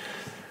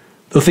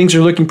 Though things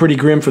are looking pretty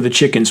grim for the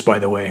chickens, by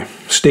the way.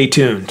 Stay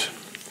tuned.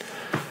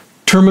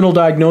 Terminal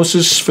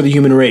diagnosis for the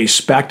human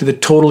race. Back to the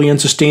totally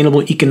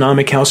unsustainable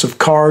economic house of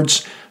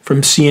cards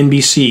from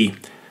CNBC.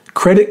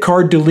 Credit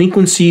card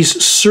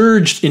delinquencies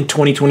surged in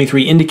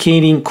 2023,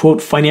 indicating,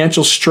 quote,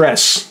 financial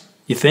stress.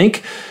 You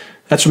think?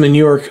 That's from the New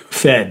York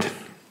Fed.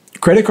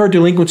 Credit card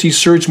delinquencies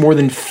surged more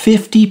than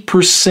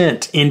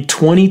 50% in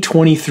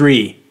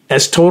 2023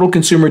 as total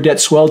consumer debt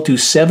swelled to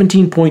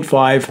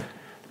 $17.5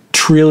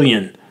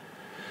 trillion.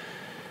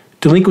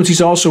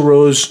 Delinquencies also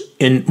rose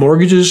in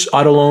mortgages,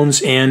 auto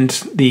loans, and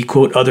the,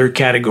 quote, other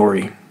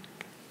category.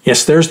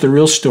 Yes, there's the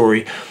real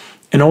story.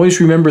 And always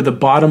remember, the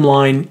bottom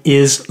line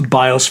is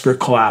biosphere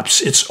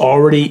collapse. It's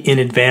already in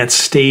advanced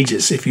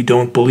stages. If you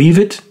don't believe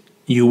it,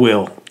 you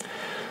will.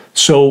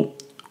 So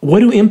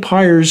what do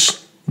empires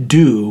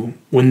do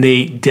when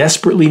they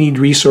desperately need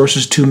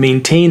resources to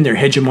maintain their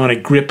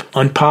hegemonic grip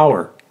on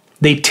power?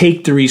 They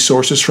take the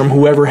resources from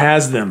whoever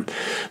has them.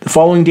 The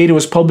following data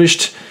was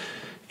published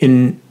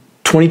in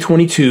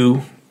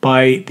 2022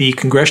 by the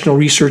Congressional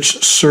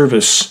Research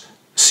Service,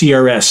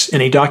 CRS, in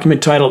a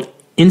document titled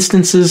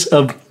Instances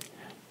of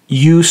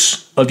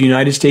Use of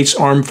United States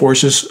Armed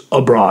Forces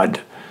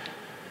Abroad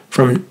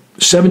from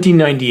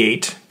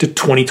 1798 to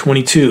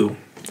 2022.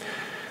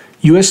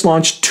 U.S.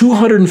 launched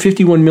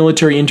 251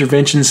 military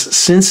interventions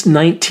since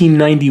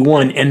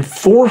 1991 and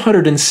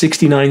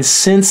 469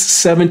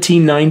 since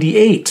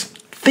 1798.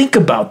 Think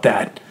about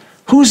that.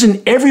 Who's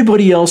in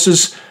everybody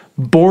else's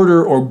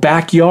border or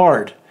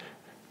backyard?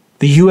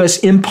 The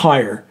U.S.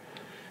 empire.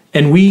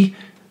 And we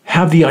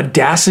have the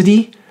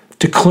audacity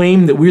to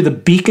claim that we're the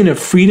beacon of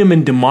freedom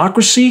and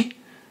democracy?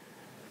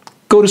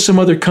 Go to some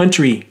other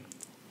country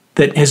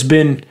that has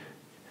been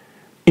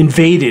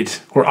invaded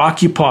or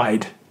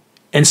occupied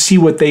and see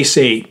what they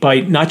say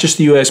by not just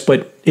the U.S.,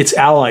 but its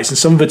allies, and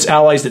some of its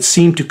allies that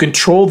seem to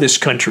control this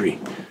country.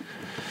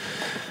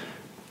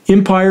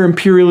 Empire,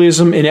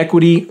 imperialism,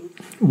 inequity,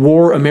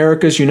 war,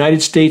 America's,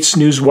 United States,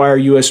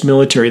 Newswire, U.S.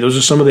 military. Those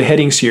are some of the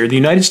headings here. The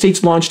United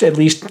States launched at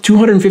least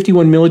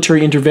 251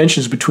 military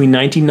interventions between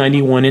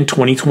 1991 and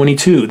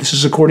 2022. This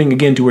is according,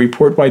 again, to a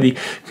report by the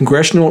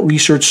Congressional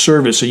Research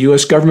Service, a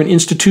U.S. government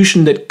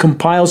institution that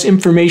compiles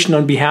information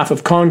on behalf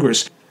of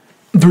Congress.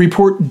 The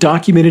report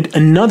documented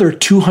another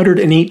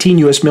 218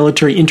 U.S.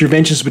 military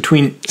interventions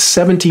between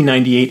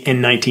 1798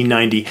 and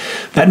 1990.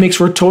 That makes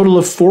for a total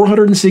of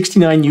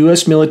 469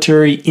 U.S.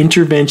 military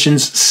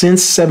interventions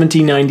since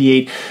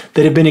 1798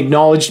 that have been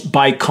acknowledged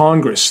by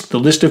Congress. The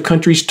list of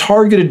countries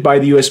targeted by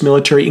the U.S.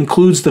 military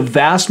includes the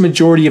vast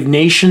majority of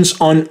nations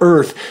on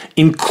Earth,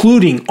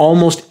 including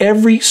almost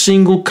every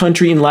single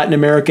country in Latin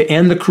America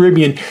and the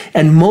Caribbean,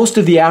 and most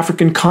of the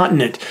African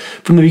continent.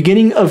 From the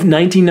beginning of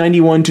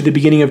 1991 to the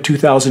beginning of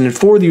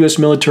 2004, the U.S.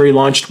 military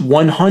launched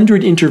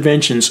 100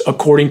 interventions,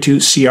 according to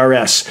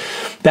CRS.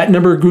 That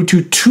number grew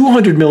to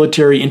 200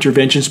 military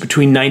interventions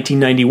between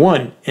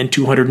 1991 and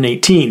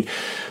 218.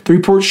 The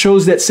report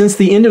shows that since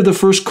the end of the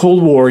First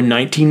Cold War in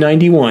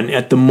 1991,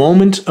 at the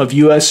moment of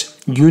U.S.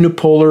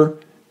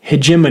 unipolar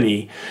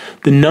hegemony,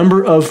 the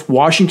number of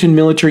Washington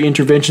military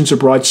interventions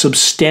abroad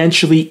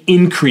substantially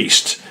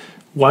increased.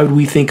 Why would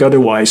we think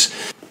otherwise?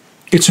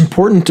 It's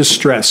important to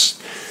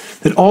stress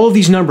that all of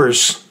these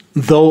numbers,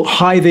 though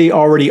high they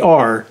already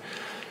are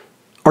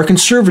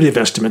conservative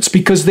estimates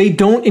because they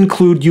don't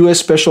include U.S.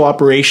 special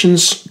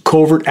operations,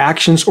 covert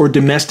actions, or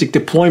domestic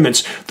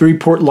deployments. The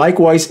report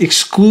likewise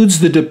excludes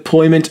the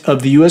deployment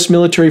of the U.S.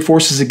 military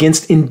forces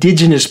against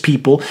indigenous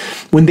people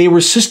when they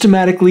were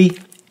systematically,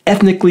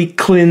 ethnically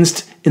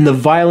cleansed in the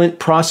violent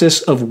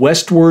process of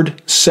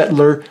westward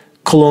settler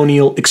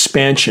colonial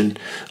expansion,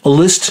 a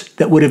list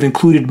that would have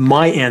included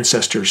my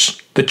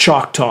ancestors, the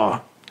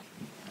Choctaw.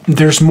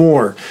 There's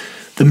more.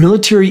 The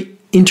Military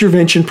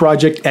Intervention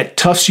Project at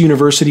Tufts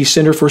University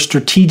Center for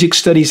Strategic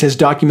Studies has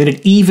documented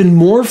even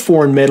more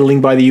foreign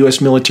meddling by the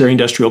U.S.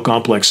 military-industrial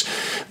complex.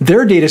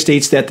 Their data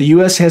states that the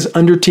U.S. has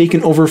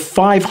undertaken over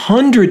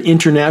 500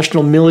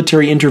 international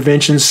military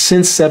interventions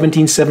since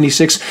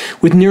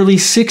 1776, with nearly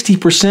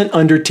 60%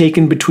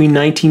 undertaken between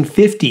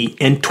 1950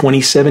 and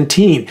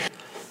 2017.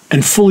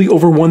 And fully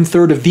over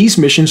one-third of these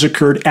missions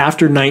occurred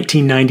after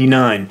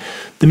 1999.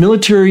 The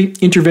Military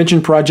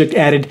Intervention Project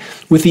added,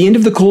 with the end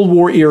of the Cold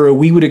War era,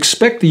 we would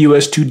expect the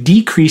U.S. to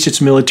decrease its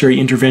military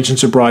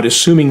interventions abroad,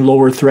 assuming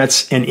lower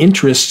threats and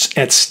interests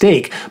at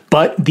stake.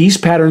 But these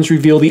patterns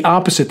reveal the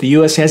opposite. The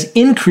U.S. has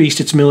increased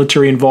its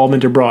military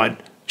involvement abroad.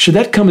 Should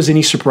that come as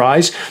any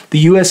surprise? The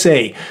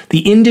USA,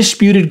 the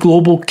indisputed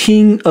global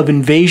king of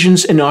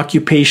invasions and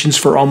occupations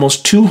for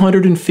almost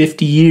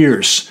 250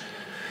 years.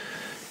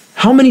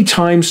 How many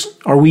times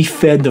are we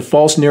fed the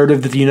false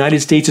narrative that the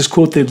United States is,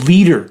 quote, the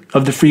leader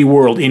of the free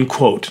world, end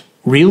quote?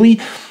 Really?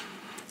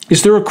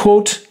 Is there a,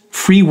 quote,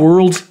 free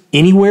world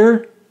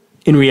anywhere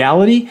in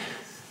reality?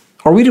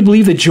 Are we to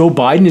believe that Joe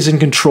Biden is in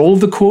control of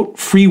the, quote,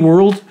 free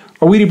world?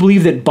 Are we to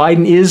believe that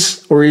Biden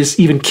is or is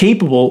even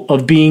capable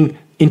of being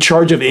in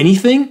charge of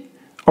anything?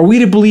 Are we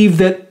to believe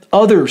that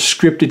other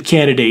scripted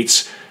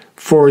candidates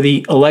for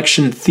the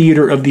election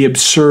theater of the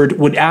absurd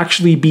would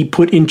actually be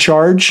put in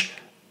charge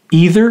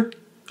either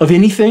of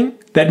anything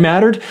that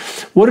mattered?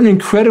 What an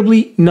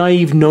incredibly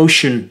naive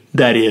notion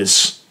that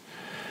is.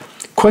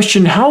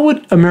 Question, how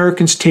would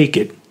Americans take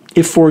it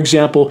if, for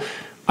example,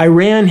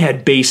 Iran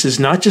had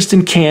bases not just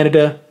in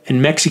Canada and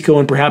Mexico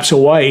and perhaps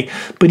Hawaii,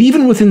 but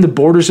even within the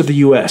borders of the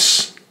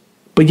U.S.?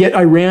 But yet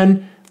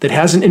Iran, that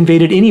hasn't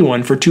invaded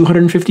anyone for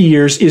 250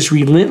 years, is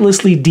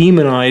relentlessly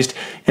demonized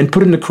and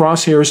put in the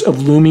crosshairs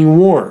of looming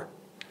war.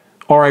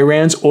 Are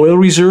Iran's oil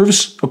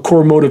reserves a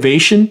core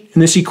motivation in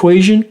this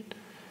equation?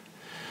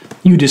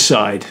 You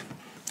decide.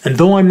 And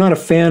though I'm not a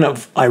fan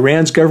of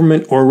Iran's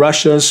government or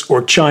Russia's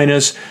or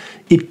China's,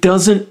 it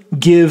doesn't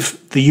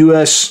give the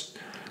U.S.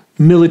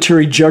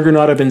 military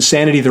juggernaut of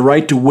insanity the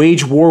right to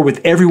wage war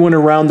with everyone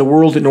around the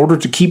world in order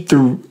to keep the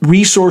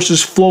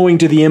resources flowing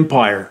to the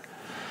empire.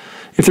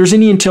 If there's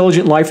any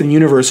intelligent life in the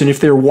universe, and if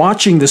they're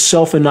watching the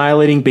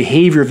self-annihilating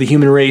behavior of the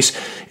human race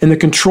and the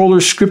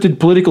controller's scripted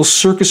political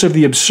circus of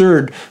the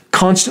absurd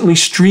constantly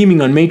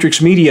streaming on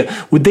Matrix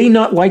media, would they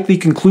not likely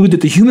conclude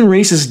that the human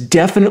race is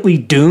definitely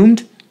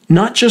doomed?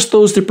 Not just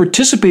those that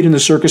participate in the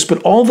circus,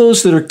 but all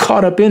those that are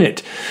caught up in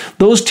it.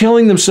 Those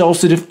telling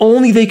themselves that if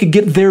only they could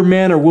get their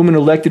man or woman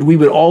elected, we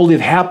would all live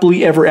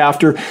happily ever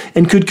after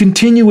and could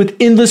continue with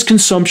endless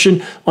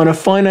consumption on a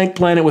finite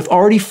planet with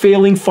already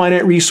failing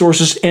finite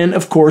resources and,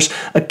 of course,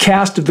 a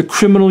cast of the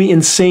criminally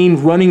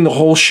insane running the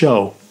whole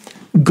show.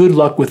 Good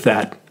luck with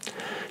that.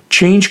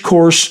 Change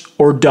course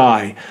or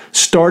die,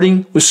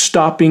 starting with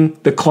stopping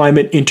the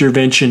climate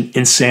intervention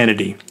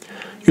insanity.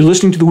 You're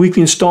listening to the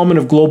weekly installment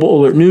of Global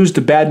Alert News,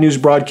 the Bad News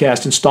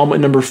Broadcast,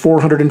 installment number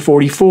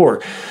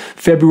 444,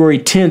 February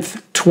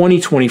 10th,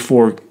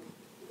 2024.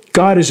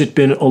 God, has it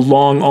been a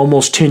long,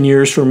 almost 10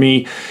 years for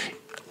me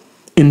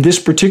in this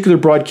particular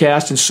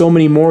broadcast and so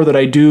many more that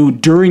I do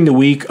during the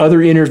week,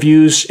 other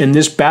interviews, and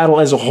this battle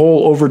as a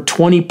whole over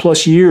 20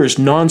 plus years,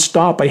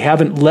 nonstop. I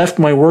haven't left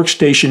my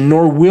workstation,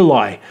 nor will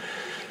I,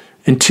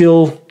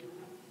 until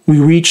we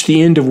reach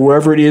the end of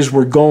wherever it is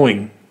we're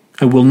going.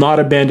 I will not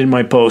abandon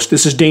my post.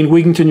 This is Dane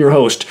Wigington, your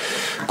host.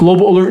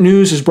 Global Alert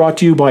News is brought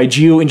to you by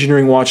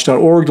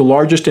geoengineeringwatch.org, the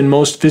largest and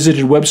most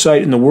visited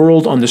website in the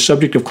world on the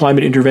subject of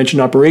climate intervention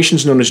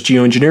operations known as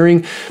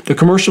geoengineering. The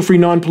commercial-free,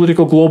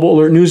 non-political Global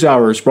Alert News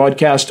Hour is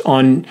broadcast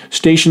on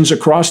stations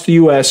across the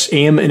U.S.,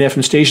 AM and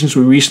FM stations.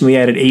 We recently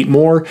added 8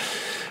 more.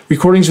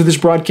 Recordings of this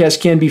broadcast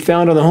can be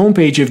found on the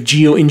homepage of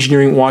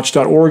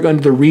geoengineeringwatch.org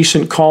under the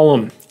recent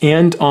column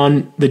and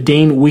on the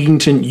Dane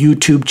Wigington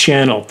YouTube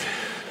channel.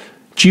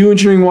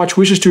 Geoengineering Watch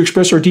wishes to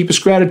express our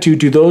deepest gratitude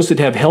to those that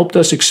have helped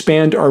us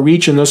expand our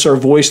reach and thus our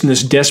voice in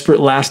this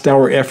desperate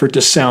last-hour effort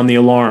to sound the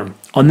alarm.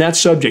 On that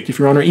subject, if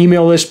you're on our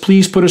email list,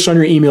 please put us on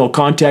your email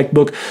contact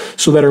book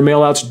so that our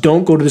mailouts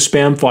don't go to the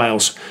spam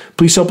files.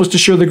 Please help us to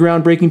share the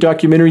groundbreaking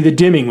documentary The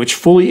Dimming, which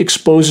fully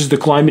exposes the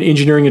climate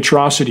engineering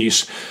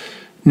atrocities,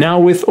 now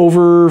with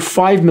over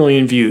 5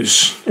 million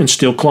views and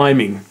still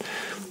climbing.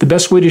 The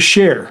best way to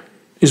share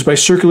is by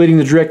circulating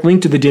the direct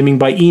link to The Dimming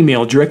by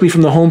email directly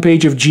from the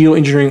homepage of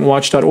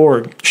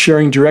geoengineeringwatch.org.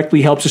 Sharing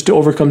directly helps us to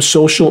overcome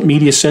social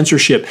media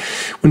censorship.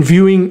 When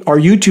viewing our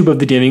YouTube of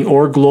The Dimming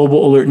or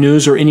Global Alert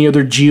News or any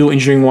other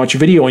Geoengineering Watch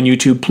video on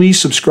YouTube, please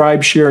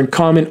subscribe, share, and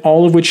comment,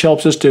 all of which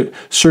helps us to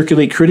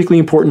circulate critically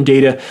important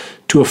data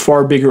to a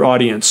far bigger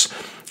audience.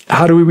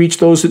 How do we reach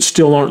those that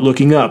still aren't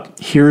looking up?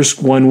 Here's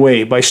one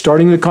way: by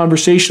starting the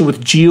conversation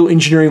with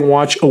Geoengineering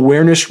Watch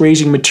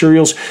awareness-raising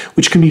materials,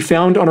 which can be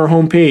found on our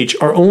homepage.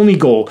 Our only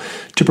goal,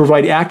 to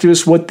provide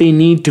activists what they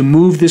need to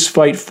move this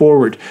fight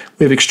forward.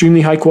 We have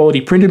extremely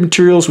high-quality printed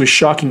materials with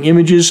shocking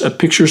images, a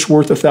picture's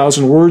worth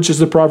 1,000 words, as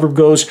the proverb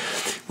goes.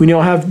 We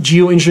now have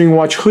Geoengineering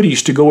Watch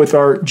hoodies to go with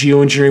our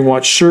Geoengineering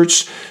Watch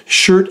shirts.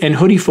 Shirt and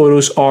hoodie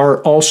photos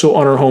are also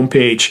on our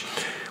homepage.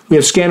 We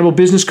have scannable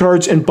business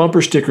cards and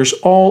bumper stickers,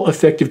 all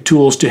effective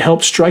tools to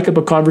help strike up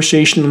a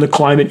conversation on the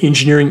climate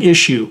engineering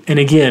issue. And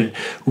again,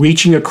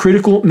 reaching a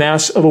critical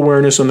mass of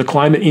awareness on the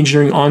climate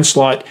engineering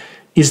onslaught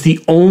is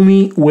the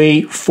only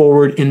way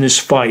forward in this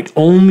fight.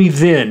 Only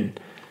then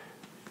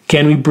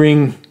can we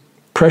bring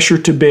pressure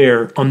to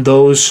bear on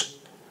those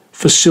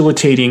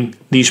facilitating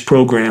these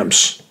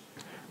programs.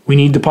 We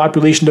need the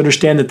population to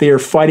understand that they are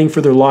fighting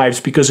for their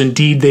lives, because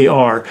indeed they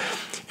are.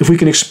 If we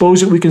can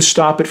expose it, we can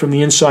stop it from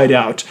the inside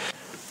out.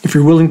 If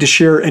you're willing to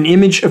share an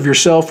image of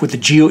yourself with the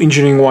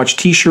Geoengineering Watch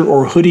t-shirt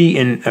or hoodie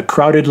in a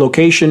crowded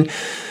location,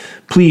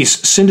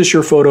 please send us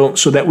your photo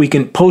so that we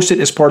can post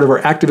it as part of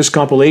our activist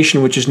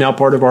compilation, which is now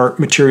part of our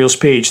materials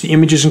page. The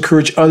images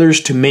encourage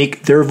others to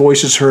make their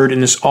voices heard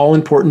in this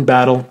all-important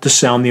battle to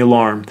sound the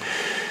alarm.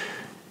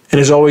 And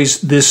as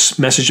always, this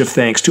message of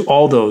thanks to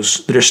all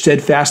those that are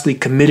steadfastly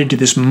committed to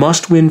this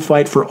must-win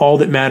fight for all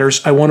that matters.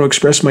 I want to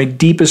express my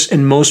deepest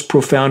and most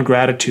profound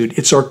gratitude.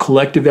 It's our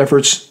collective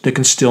efforts that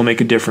can still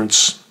make a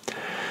difference.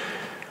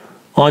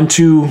 On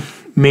to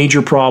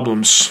major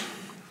problems.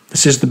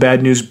 This is the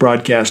Bad News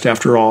Broadcast,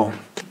 after all.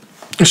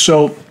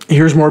 So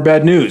here's more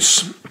bad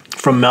news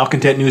from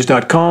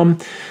malcontentnews.com.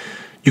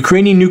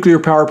 Ukrainian nuclear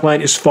power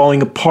plant is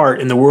falling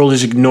apart and the world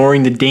is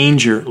ignoring the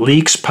danger.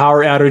 Leaks,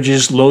 power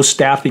outages, low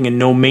staffing, and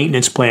no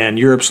maintenance plan.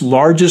 Europe's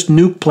largest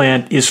nuke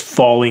plant is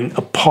falling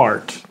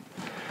apart.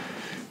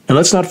 And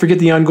let's not forget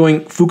the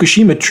ongoing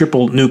Fukushima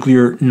triple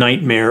nuclear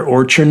nightmare,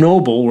 or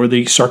Chernobyl, where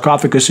the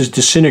sarcophagus is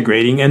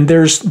disintegrating, and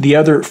there's the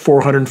other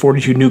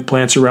 442 nuke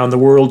plants around the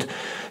world.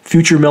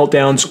 Future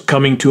meltdowns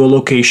coming to a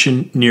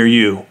location near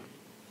you.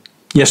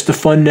 Yes, the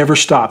fun never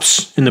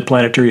stops in the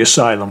planetary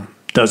asylum,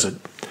 does it?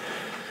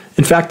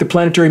 In fact, the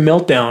planetary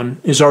meltdown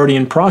is already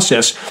in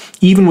process,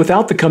 even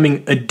without the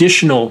coming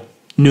additional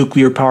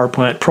nuclear power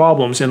plant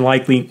problems and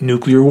likely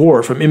nuclear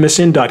war. From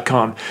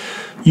MSN.com.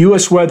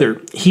 U.S.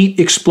 weather, heat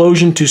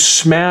explosion to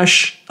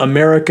smash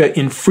America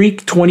in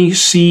freak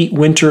 20C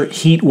winter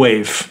heat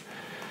wave.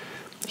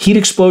 Heat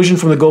explosion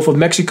from the Gulf of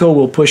Mexico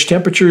will push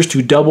temperatures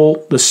to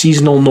double the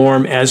seasonal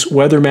norm as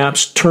weather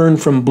maps turn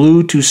from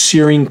blue to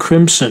searing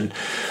crimson.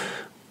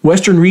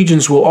 Western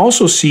regions will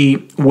also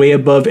see way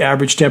above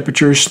average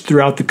temperatures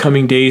throughout the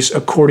coming days,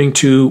 according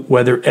to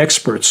weather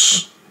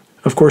experts.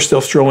 Of course, they'll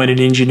throw in an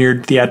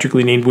engineered,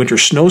 theatrically named winter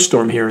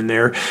snowstorm here and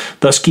there,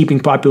 thus keeping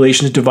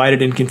populations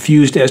divided and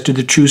confused as to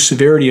the true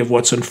severity of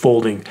what's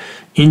unfolding.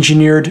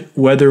 Engineered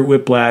weather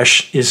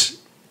whiplash is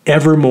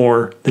ever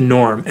more the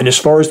norm. And as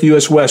far as the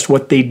U.S. West,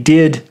 what they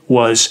did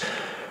was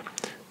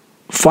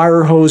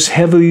fire hose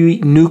heavily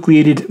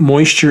nucleated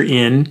moisture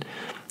in,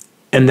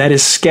 and that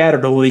is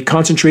scattered, although they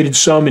concentrated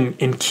some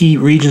in key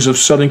regions of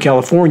Southern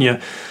California.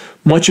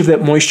 Much of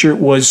that moisture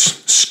was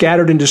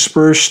scattered and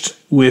dispersed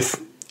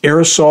with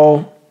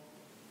aerosol,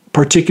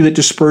 particulate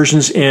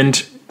dispersions, and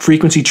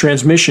frequency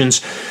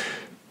transmissions.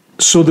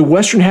 So the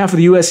western half of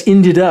the U.S.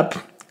 ended up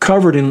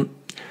covered in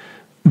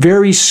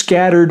very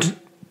scattered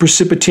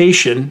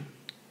precipitation,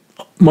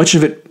 much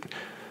of it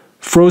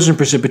frozen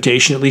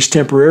precipitation, at least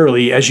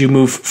temporarily, as you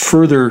move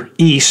further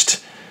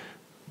east,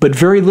 but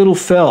very little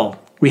fell.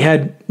 We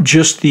had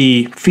just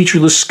the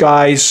featureless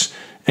skies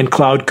and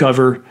cloud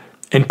cover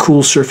and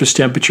cool surface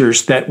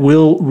temperatures that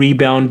will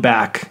rebound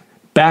back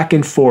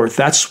and forth.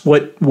 That's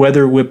what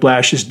weather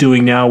whiplash is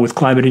doing now with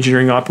climate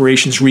engineering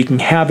operations wreaking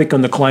havoc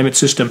on the climate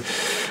system.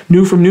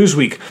 New from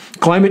Newsweek,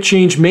 climate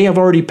change may have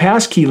already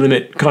passed key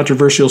limit,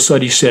 controversial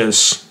study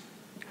says.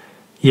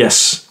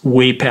 Yes,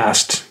 way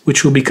past,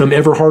 which will become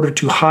ever harder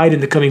to hide in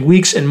the coming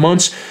weeks and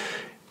months.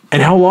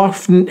 And how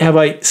often have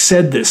I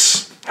said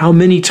this? How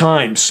many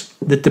times?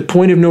 That the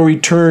point of no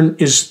return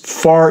is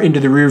far into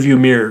the rearview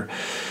mirror.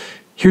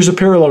 Here's a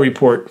parallel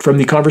report from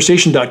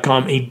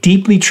theconversation.com. A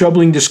deeply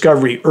troubling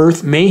discovery.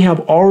 Earth may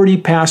have already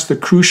passed the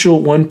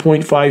crucial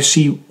 1.5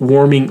 C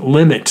warming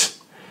limit.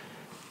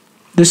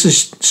 This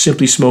is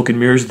simply smoke and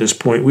mirrors at this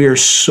point. We are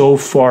so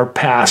far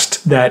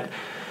past that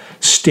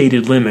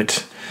stated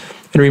limit.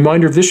 And a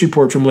reminder of this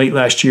report from late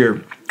last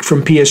year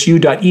from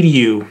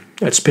psu.edu.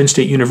 That's Penn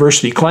State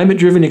University.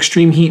 Climate-driven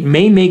extreme heat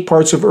may make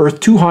parts of Earth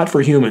too hot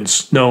for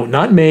humans. No,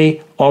 not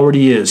may,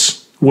 already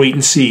is. Wait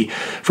and see.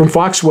 From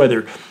Fox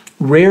Weather.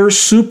 Rare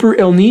super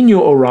El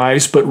Nino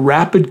arrives, but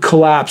rapid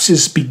collapse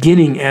is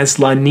beginning as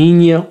La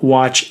Nina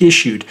watch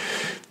issued.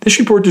 This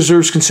report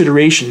deserves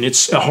consideration.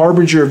 It's a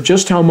harbinger of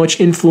just how much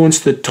influence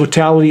the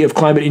totality of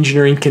climate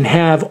engineering can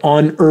have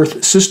on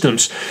Earth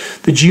systems.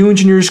 The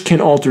geoengineers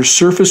can alter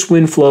surface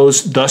wind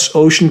flows, thus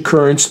ocean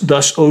currents,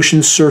 thus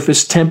ocean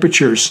surface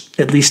temperatures,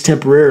 at least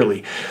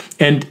temporarily,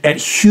 and at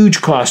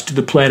huge cost to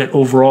the planet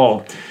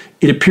overall.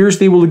 It appears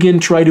they will again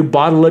try to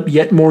bottle up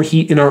yet more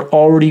heat in our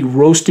already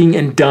roasting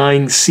and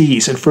dying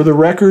seas. And for the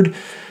record,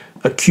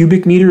 a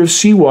cubic meter of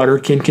seawater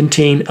can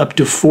contain up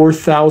to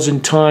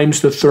 4,000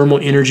 times the thermal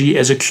energy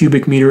as a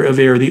cubic meter of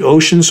air. The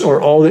oceans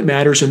are all that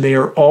matters, and they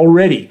are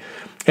already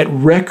at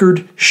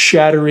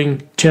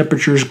record-shattering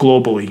temperatures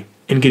globally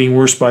and getting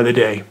worse by the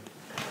day.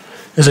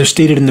 As I've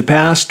stated in the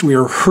past, we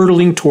are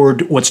hurtling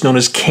toward what's known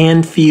as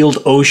Canfield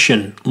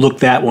Ocean. Look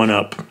that one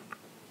up.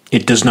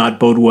 It does not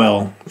bode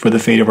well for the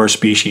fate of our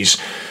species.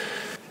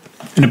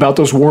 And about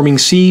those warming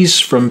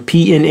seas, from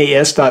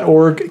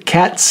pnas.org,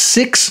 Cat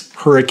 6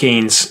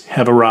 hurricanes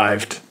have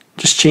arrived.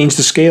 Just change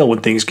the scale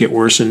when things get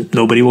worse and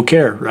nobody will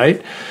care,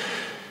 right?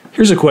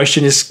 Here's a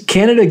question. Is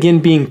Canada again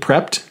being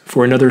prepped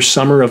for another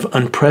summer of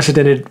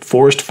unprecedented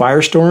forest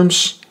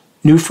firestorms?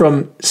 New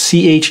from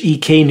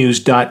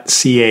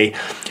cheknews.ca.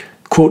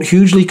 Quote,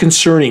 hugely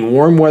concerning.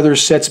 Warm weather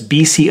sets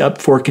BC up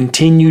for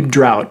continued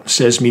drought,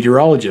 says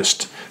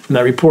meteorologist. From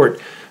that report,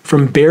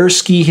 from bare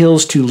ski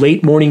hills to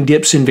late morning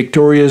dips in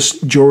Victoria's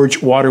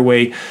George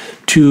Waterway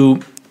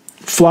to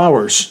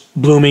flowers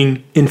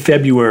blooming in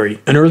February.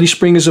 An early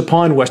spring is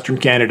upon Western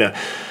Canada.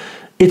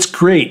 It's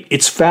great.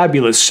 It's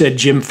fabulous, said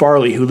Jim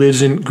Farley, who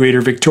lives in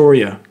Greater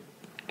Victoria.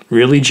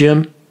 Really,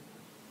 Jim?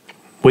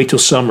 Wait till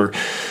summer.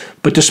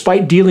 But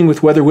despite dealing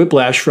with weather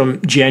whiplash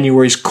from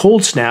January's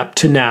cold snap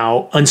to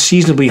now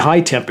unseasonably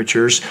high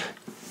temperatures,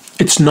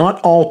 it's not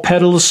all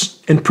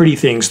petals and pretty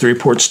things, the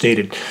report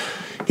stated.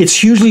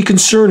 It's hugely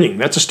concerning.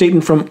 That's a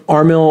statement from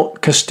Armel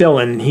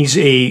Castellan. He's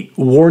a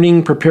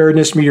warning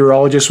preparedness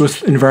meteorologist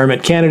with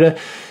Environment Canada.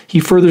 He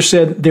further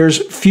said,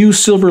 there's few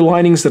silver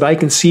linings that I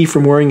can see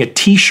from wearing a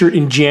t-shirt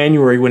in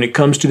January when it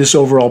comes to this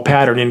overall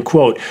pattern, end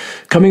quote.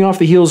 Coming off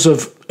the heels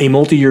of a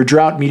multi-year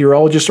drought,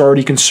 meteorologists are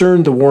already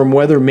concerned the warm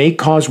weather may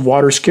cause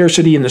water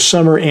scarcity in the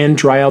summer and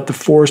dry out the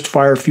forest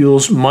fire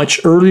fuels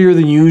much earlier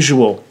than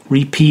usual.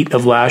 Repeat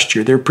of last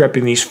year. They're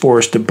prepping these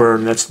forests to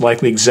burn. That's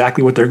likely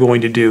exactly what they're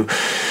going to do.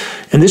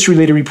 And this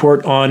related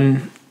report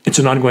it's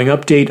an ongoing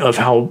update of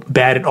how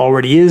bad it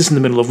already is in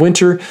the middle of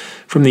winter.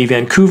 From the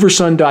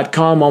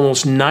VancouverSun.com,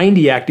 almost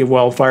 90 active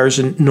wildfires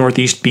in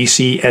northeast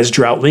BC as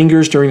drought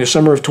lingers. During the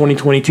summer of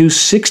 2022,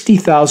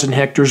 60,000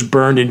 hectares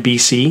burned in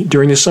BC.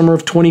 During the summer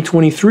of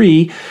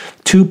 2023,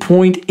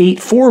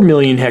 2.84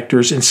 million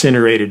hectares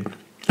incinerated.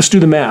 Let's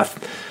do the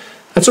math.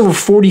 That's over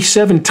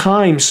 47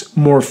 times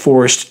more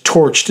forest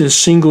torched in a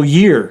single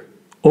year.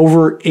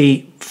 Over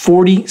a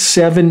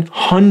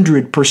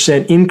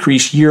 4,700%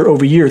 increase year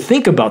over year.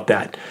 Think about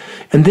that.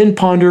 And then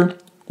ponder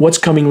what's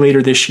coming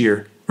later this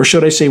year. Or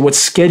should I say what's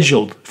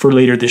scheduled for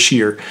later this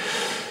year.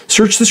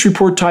 Search this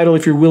report title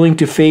if you're willing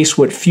to face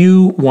what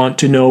few want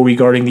to know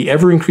regarding the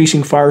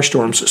ever-increasing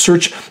firestorms.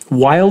 Search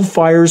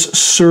Wildfires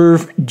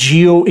Serve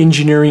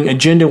Geoengineering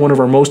Agenda, one of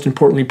our most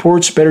important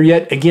reports. Better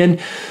yet, again,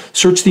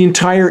 search the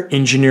entire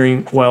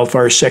engineering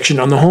wildfire section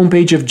on the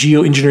homepage of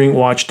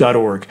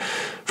geoengineeringwatch.org.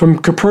 From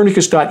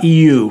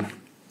Copernicus.eu,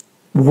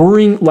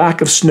 worrying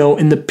lack of snow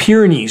in the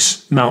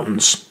Pyrenees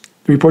Mountains.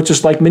 The report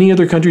says, like many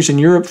other countries in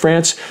Europe,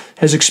 France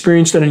has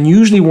experienced an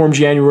unusually warm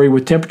January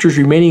with temperatures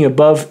remaining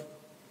above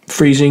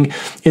freezing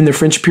in the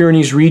French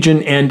Pyrenees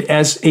region, and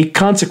as a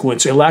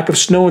consequence, a lack of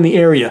snow in the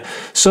area.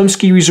 Some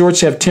ski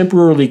resorts have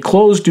temporarily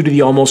closed due to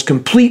the almost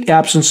complete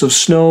absence of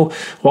snow,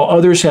 while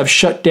others have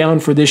shut down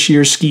for this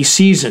year's ski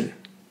season.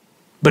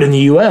 But in the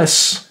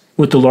U.S.,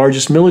 with the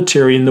largest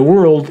military in the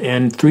world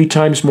and 3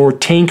 times more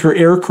tanker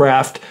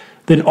aircraft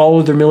than all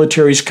other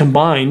militaries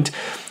combined,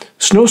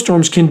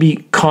 snowstorms can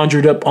be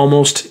conjured up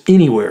almost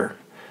anywhere.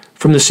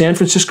 From the San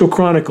Francisco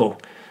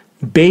Chronicle,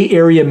 Bay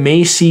Area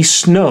may see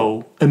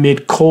snow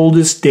amid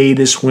coldest day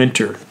this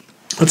winter.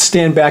 Let's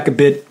stand back a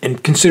bit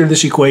and consider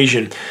this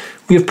equation.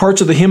 We have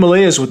parts of the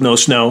Himalayas with no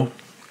snow,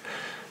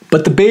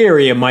 but the Bay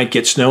Area might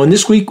get snow. And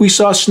this week we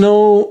saw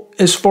snow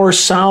as far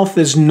south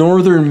as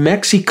northern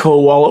Mexico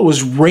while it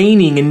was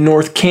raining in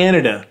North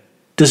Canada.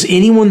 Does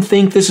anyone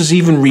think this is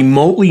even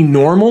remotely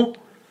normal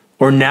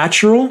or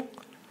natural?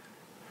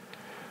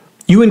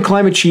 UN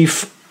climate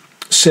chief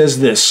says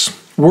this: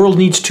 world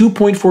needs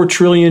 $2.4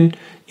 trillion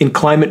in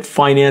climate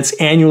finance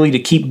annually to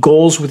keep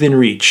goals within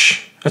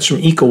reach. That's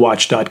from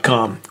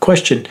ecowatch.com.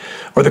 Question: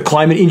 are the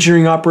climate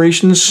engineering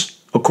operations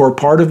a core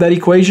part of that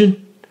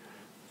equation?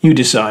 You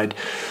decide.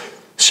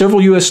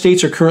 Several U.S.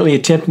 states are currently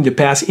attempting to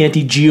pass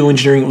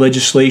anti-geoengineering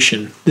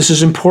legislation. This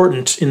is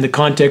important in the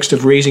context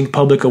of raising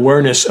public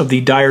awareness of the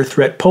dire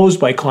threat posed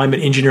by climate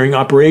engineering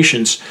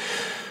operations.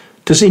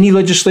 Does any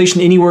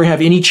legislation anywhere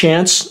have any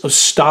chance of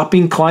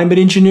stopping climate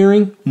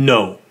engineering?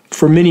 No,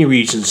 for many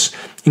reasons,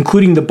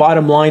 including the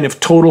bottom line of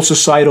total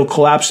societal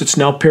collapse that's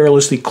now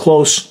perilously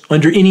close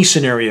under any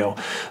scenario.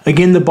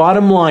 Again, the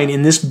bottom line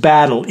in this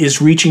battle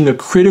is reaching a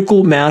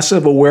critical mass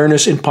of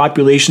awareness in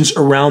populations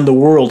around the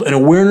world, an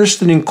awareness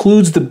that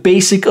includes the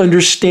basic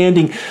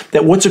understanding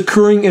that what's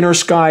occurring in our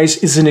skies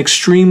is an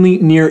extremely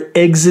near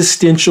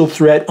existential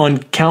threat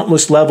on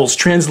countless levels.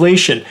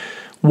 Translation: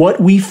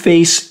 what we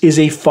face is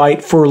a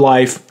fight for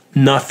life,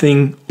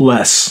 nothing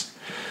less.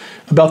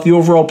 About the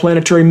overall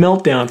planetary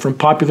meltdown from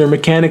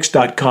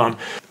popularmechanics.com.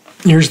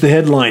 Here's the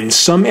headline: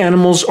 some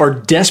animals are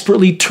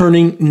desperately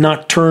turning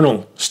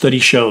nocturnal, study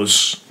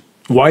shows.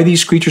 Why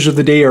these creatures of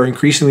the day are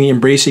increasingly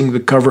embracing the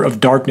cover of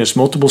darkness.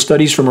 Multiple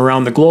studies from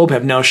around the globe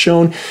have now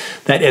shown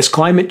that as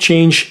climate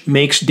change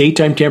makes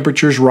daytime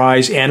temperatures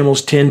rise,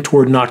 animals tend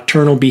toward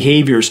nocturnal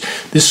behaviors.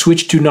 This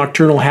switch to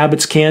nocturnal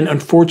habits can,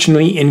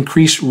 unfortunately,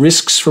 increase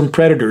risks from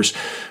predators.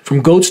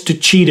 From goats to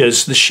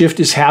cheetahs, the shift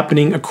is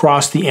happening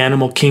across the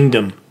animal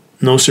kingdom.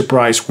 No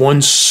surprise,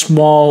 one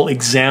small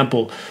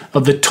example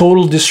of the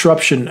total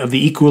disruption of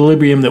the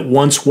equilibrium that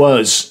once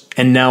was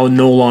and now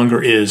no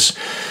longer is.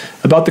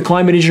 About the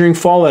climate engineering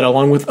fallout,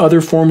 along with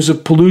other forms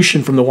of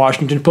pollution, from the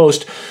Washington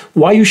Post,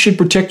 why you should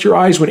protect your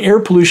eyes when air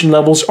pollution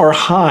levels are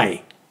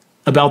high.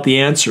 About the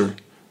answer,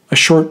 a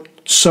short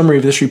summary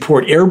of this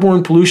report: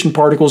 airborne pollution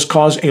particles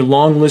cause a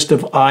long list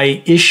of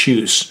eye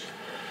issues.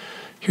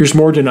 Here's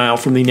more denial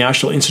from the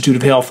National Institute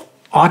of Health.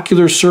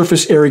 Ocular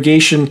surface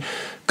irrigation,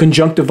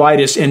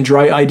 conjunctivitis, and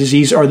dry eye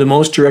disease are the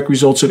most direct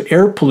results of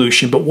air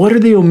pollution. But what are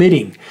they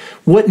omitting?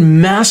 What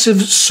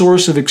massive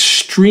source of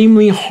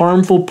extremely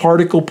harmful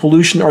particle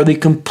pollution are they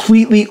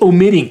completely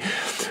omitting?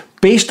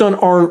 Based on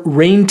our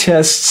rain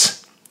tests,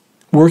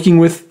 working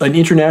with an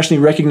internationally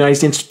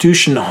recognized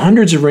institution,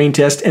 hundreds of rain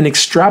tests, and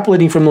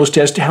extrapolating from those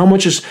tests to how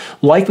much is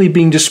likely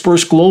being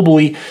dispersed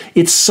globally,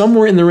 it's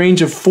somewhere in the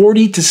range of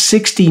 40 to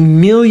 60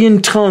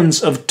 million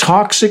tons of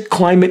toxic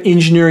climate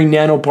engineering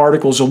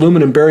nanoparticles: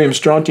 aluminum, barium,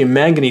 strontium,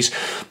 manganese,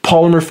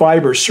 polymer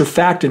fibers,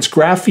 surfactants,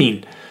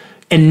 graphene.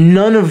 And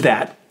none of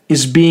that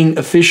is being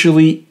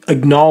officially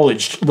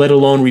acknowledged, let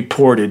alone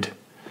reported.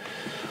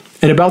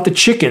 And about the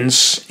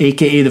chickens,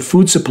 aka the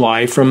food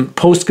supply, from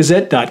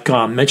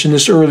postgazette.com. Mentioned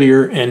this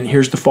earlier, and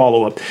here's the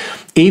follow-up.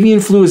 Avian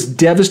flu is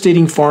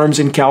devastating farms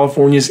in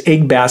California's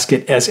egg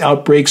basket as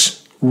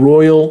outbreaks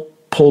roil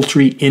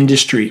poultry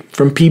industry.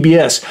 From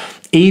PBS,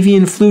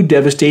 avian flu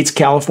devastates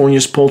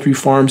California's poultry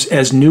farms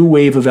as new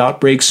wave of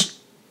outbreaks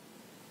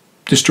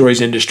destroys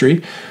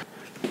industry.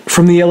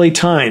 From the LA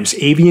Times,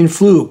 avian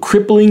flu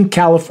crippling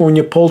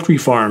California poultry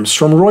farms.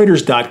 From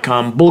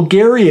Reuters.com,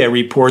 Bulgaria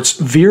reports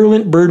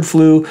virulent bird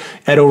flu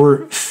at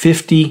over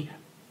 50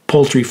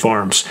 poultry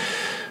farms.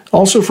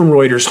 Also from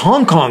Reuters,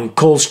 Hong Kong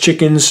culls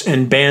chickens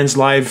and bans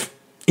live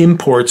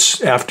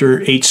imports after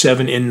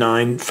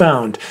H7N9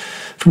 found.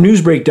 From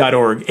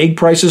Newsbreak.org, egg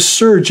prices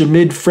surge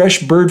amid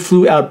fresh bird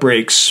flu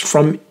outbreaks.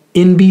 From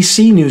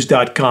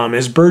NBCnews.com,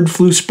 as bird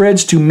flu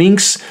spreads to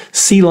minks,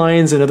 sea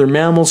lions, and other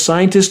mammals,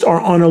 scientists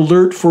are on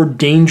alert for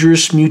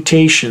dangerous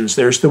mutations.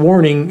 There's the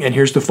warning, and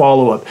here's the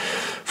follow-up.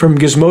 From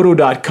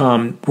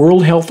Gizmodo.com,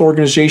 World Health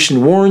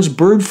Organization warns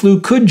bird flu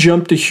could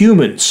jump to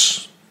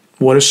humans.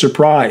 What a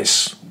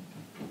surprise.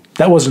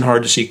 That wasn't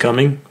hard to see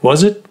coming,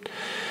 was it?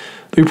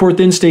 The report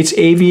then states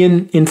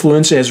avian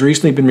influenza has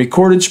recently been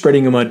recorded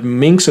spreading among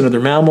minks and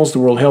other mammals. The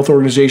World Health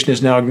Organization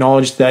has now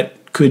acknowledged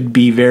that could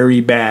be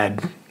very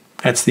bad.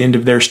 That's the end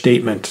of their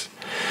statement.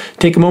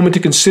 Take a moment to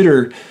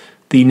consider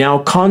the now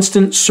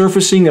constant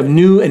surfacing of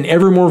new and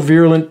ever more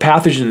virulent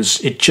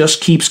pathogens. It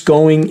just keeps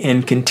going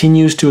and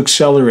continues to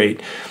accelerate.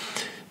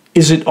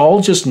 Is it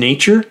all just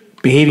nature?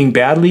 behaving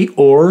badly,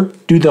 or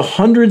do the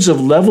hundreds of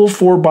level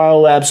 4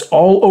 biolabs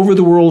all over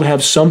the world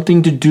have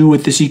something to do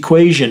with this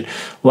equation?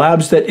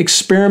 Labs that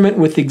experiment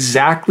with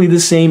exactly the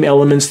same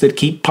elements that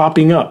keep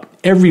popping up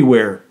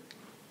everywhere,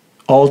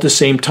 all at the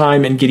same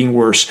time and getting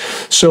worse.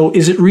 So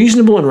is it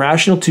reasonable and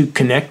rational to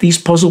connect these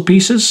puzzle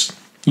pieces?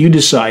 You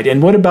decide.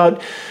 And what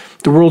about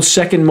the world's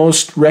second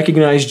most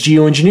recognized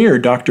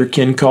geoengineer, Dr.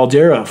 Ken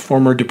Caldera,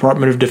 former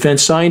Department of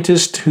Defense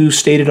scientist, who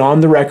stated on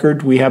the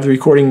record, we have the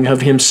recording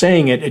of him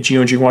saying it at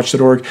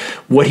geoengineeringwatch.org,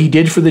 what he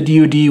did for the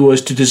DoD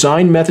was to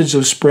design methods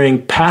of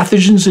spraying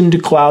pathogens into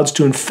clouds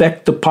to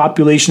infect the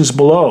populations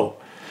below.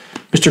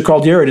 Mr.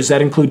 Caldera, does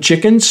that include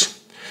chickens?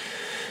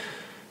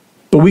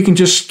 But we can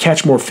just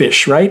catch more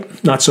fish,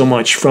 right? Not so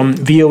much. From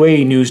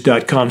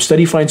voanews.com,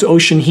 study finds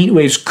ocean heat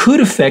waves could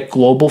affect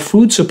global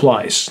food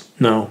supplies.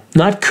 No,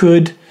 not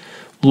could.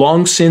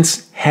 Long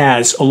since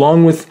has,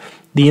 along with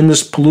the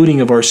endless polluting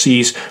of our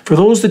seas. For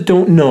those that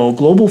don't know,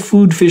 global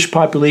food fish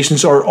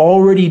populations are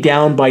already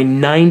down by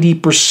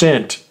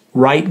 90%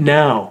 right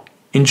now.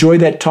 Enjoy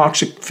that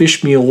toxic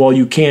fish meal while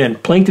you can.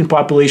 Plankton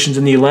populations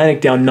in the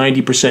Atlantic down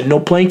 90%. No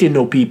plankton,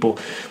 no people.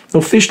 No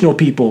fish, no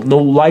people. No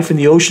life in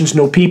the oceans,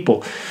 no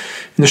people.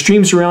 And the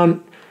streams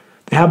around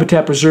the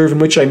habitat preserve in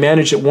which I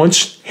manage that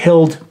once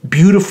held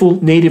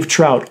beautiful native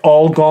trout,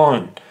 all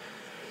gone.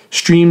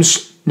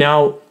 Streams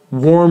now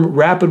warm,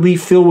 rapidly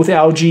fill with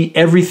algae,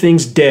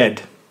 everything's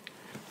dead.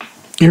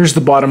 Here's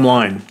the bottom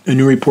line, a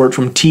new report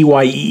from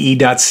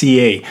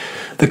tyee.ca.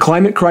 The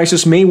climate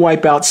crisis may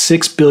wipe out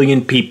 6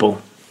 billion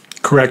people.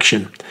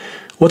 Correction.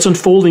 What's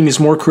unfolding is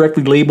more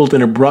correctly labeled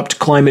an abrupt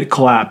climate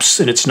collapse,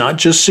 and it's not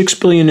just 6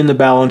 billion in the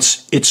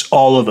balance, it's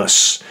all of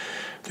us.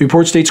 The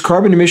report states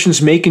carbon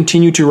emissions may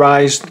continue to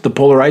rise, the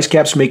polar ice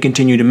caps may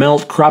continue to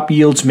melt, crop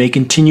yields may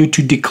continue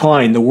to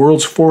decline, the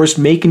world's forests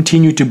may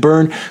continue to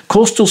burn,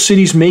 coastal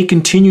cities may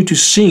continue to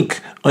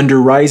sink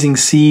under rising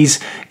seas,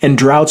 and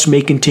droughts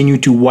may continue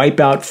to wipe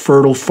out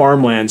fertile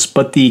farmlands.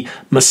 But the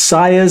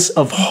messiahs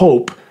of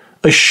hope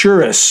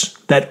assure us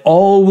that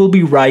all will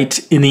be right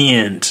in the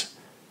end.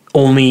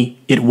 Only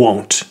it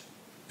won't.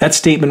 That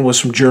statement was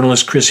from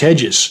journalist Chris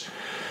Hedges.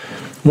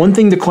 One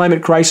thing the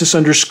climate crisis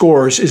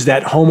underscores is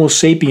that Homo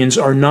sapiens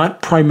are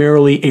not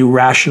primarily a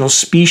rational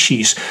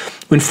species.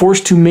 When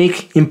forced to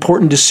make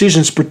important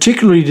decisions,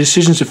 particularly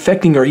decisions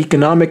affecting our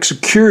economic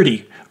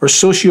security or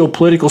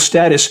socio-political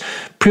status,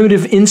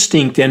 primitive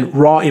instinct and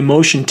raw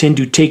emotion tend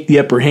to take the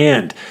upper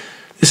hand.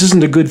 This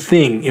isn't a good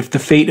thing if the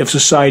fate of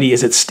society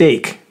is at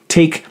stake.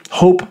 Take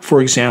hope, for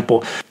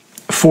example.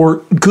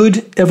 For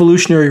good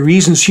evolutionary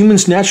reasons,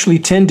 humans naturally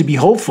tend to be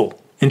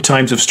hopeful in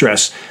times of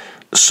stress.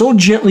 So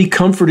gently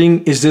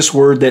comforting is this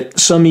word that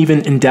some even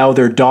endow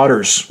their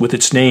daughters with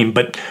its name,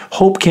 but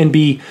hope can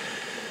be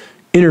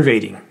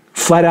enervating,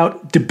 flat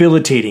out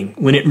debilitating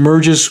when it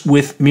merges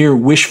with mere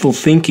wishful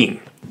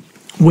thinking.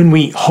 When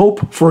we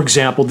hope, for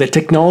example, that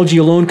technology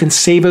alone can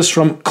save us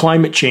from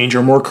climate change,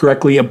 or more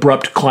correctly,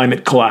 abrupt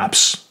climate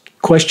collapse.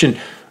 Question: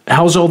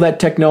 how's all that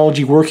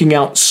technology working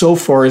out so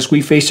far as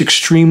we face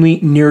extremely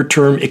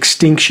near-term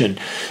extinction?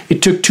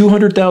 It took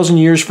 200,000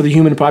 years for the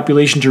human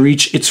population to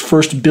reach its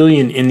first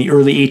billion in the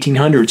early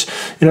 1800s.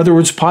 In other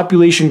words,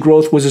 population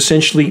growth was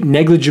essentially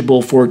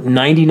negligible for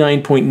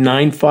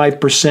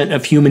 99.95%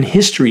 of human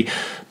history.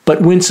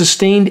 But when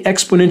sustained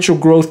exponential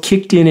growth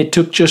kicked in, it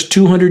took just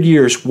 200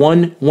 years,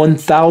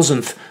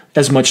 1/1000th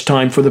as much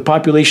time, for the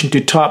population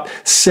to top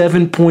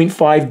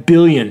 7.5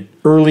 billion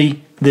early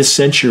this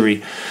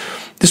century.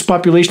 This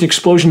population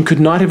explosion could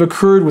not have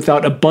occurred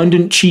without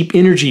abundant, cheap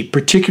energy,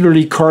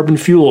 particularly carbon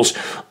fuels.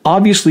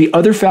 Obviously,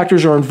 other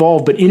factors are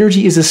involved, but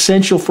energy is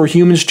essential for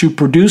humans to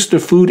produce the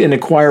food and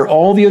acquire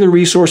all the other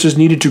resources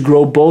needed to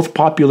grow both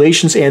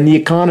populations and the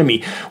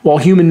economy. While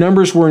human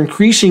numbers were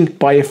increasing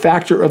by a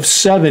factor of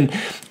 7,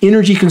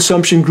 energy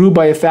consumption grew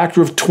by a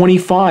factor of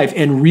 25,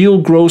 and real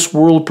gross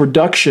world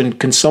production,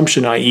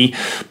 consumption i.e.,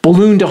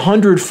 ballooned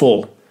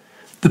 100-fold.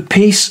 The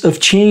pace of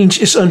change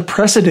is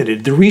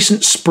unprecedented. The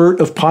recent spurt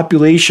of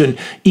population,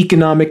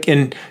 economic,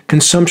 and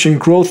consumption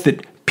growth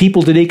that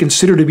people today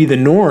consider to be the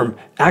norm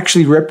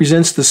actually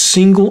represents the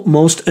single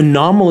most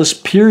anomalous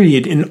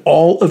period in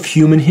all of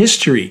human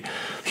history.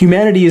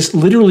 Humanity is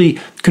literally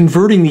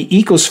converting the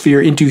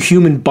ecosphere into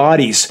human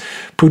bodies.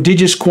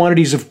 Prodigious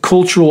quantities of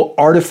cultural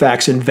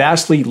artifacts and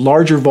vastly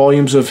larger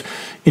volumes of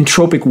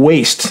entropic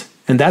waste.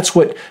 And that's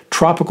what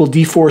tropical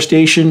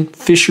deforestation,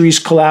 fisheries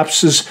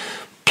collapses,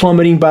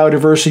 plummeting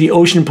biodiversity,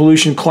 ocean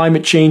pollution,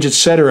 climate change,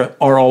 etc.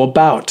 are all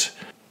about.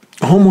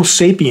 Homo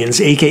sapiens,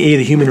 aka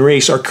the human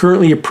race, are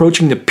currently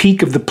approaching the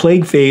peak of the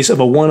plague phase of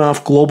a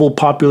one-off global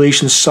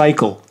population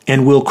cycle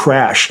and will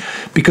crash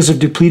because of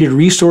depleted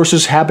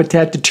resources,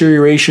 habitat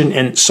deterioration,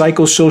 and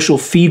psychosocial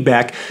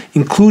feedback,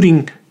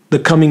 including the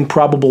coming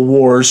probable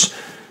wars,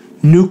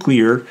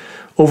 nuclear,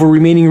 over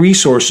remaining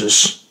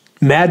resources.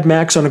 Mad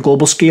Max on a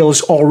global scale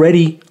is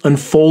already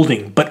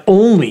unfolding, but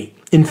only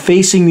in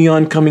facing the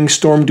oncoming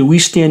storm do we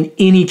stand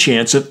any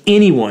chance of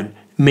anyone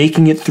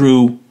making it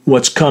through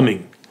what's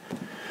coming.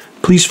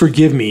 Please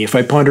forgive me if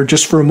I ponder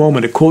just for a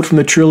moment a quote from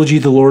the trilogy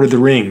The Lord of the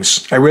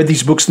Rings. I read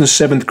these books in the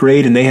 7th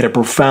grade and they had a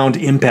profound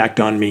impact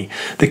on me.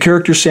 The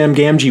character Sam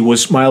Gamgee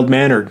was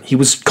mild-mannered. He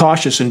was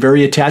cautious and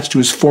very attached to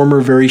his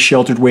former, very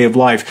sheltered way of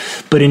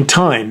life. But in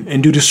time,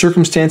 and due to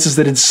circumstances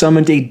that had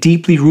summoned a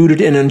deeply rooted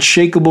and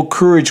unshakable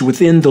courage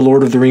within the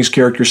Lord of the Rings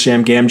character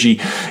Sam Gamgee,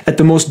 at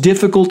the most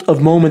difficult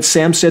of moments,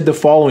 Sam said the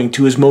following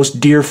to his most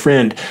dear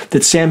friend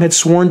that Sam had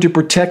sworn to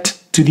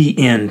protect to the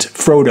end,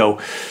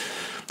 Frodo.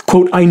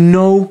 Quote, I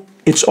know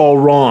it's all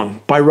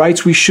wrong. By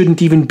rights, we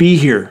shouldn't even be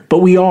here, but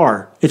we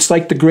are. It's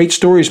like the great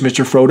stories,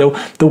 Mr. Frodo,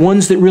 the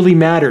ones that really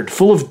mattered,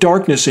 full of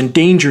darkness and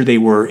danger they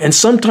were, and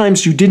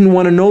sometimes you didn't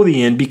want to know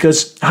the end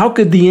because how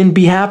could the end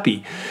be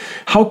happy?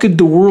 How could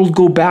the world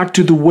go back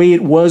to the way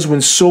it was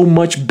when so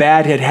much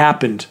bad had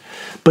happened?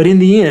 But in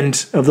the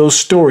end of those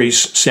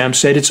stories, Sam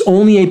said, it's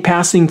only a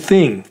passing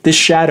thing. This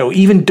shadow,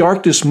 even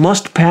darkness,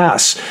 must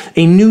pass.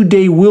 A new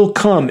day will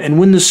come, and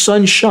when the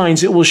sun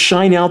shines, it will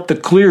shine out the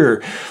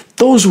clearer.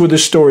 Those were the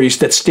stories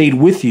that stayed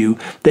with you,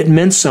 that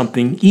meant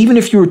something, even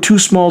if you were too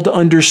small to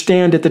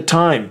understand at the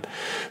time.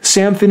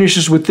 Sam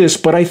finishes with this,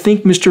 but I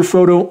think, Mr.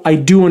 Frodo, I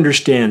do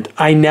understand.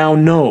 I now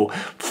know.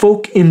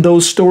 Folk in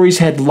those stories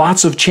had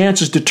lots of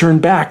chances to turn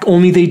back,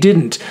 only they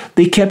didn't.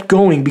 They kept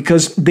going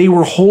because they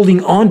were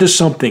holding on to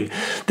something,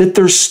 that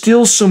there's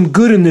still some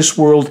good in this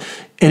world,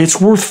 and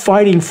it's worth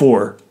fighting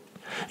for.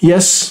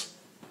 Yes,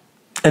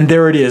 and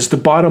there it is, the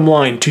bottom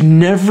line, to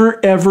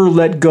never ever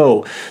let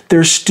go.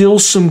 There's still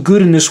some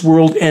good in this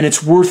world and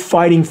it's worth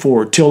fighting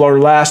for till our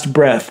last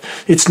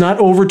breath. It's not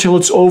over till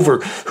it's over.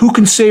 Who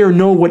can say or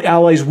know what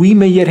allies we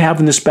may yet have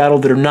in this battle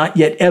that are not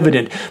yet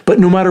evident? But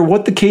no matter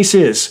what the case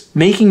is,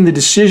 making the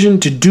decision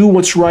to do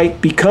what's right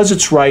because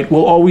it's right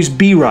will always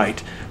be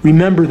right.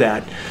 Remember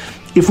that.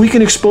 If we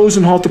can expose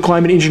and halt the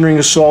climate engineering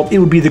assault, it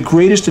would be the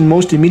greatest and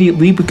most immediate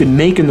leap we could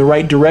make in the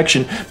right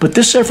direction. But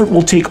this effort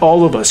will take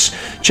all of us.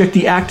 Check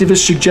the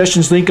activist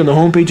suggestions link on the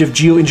homepage of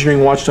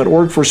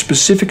geoengineeringwatch.org for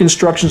specific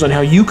instructions on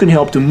how you can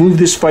help to move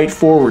this fight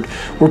forward.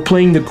 We're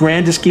playing the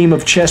grandest game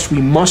of chess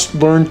we must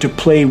learn to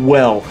play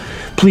well.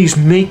 Please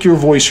make your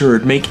voice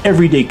heard. Make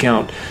every day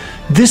count.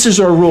 This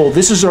is our role.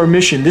 This is our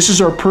mission. This is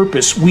our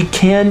purpose. We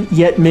can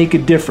yet make a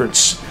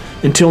difference.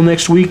 Until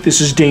next week, this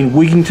is Dane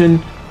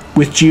Wigington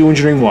with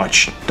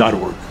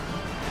geoengineeringwatch.org.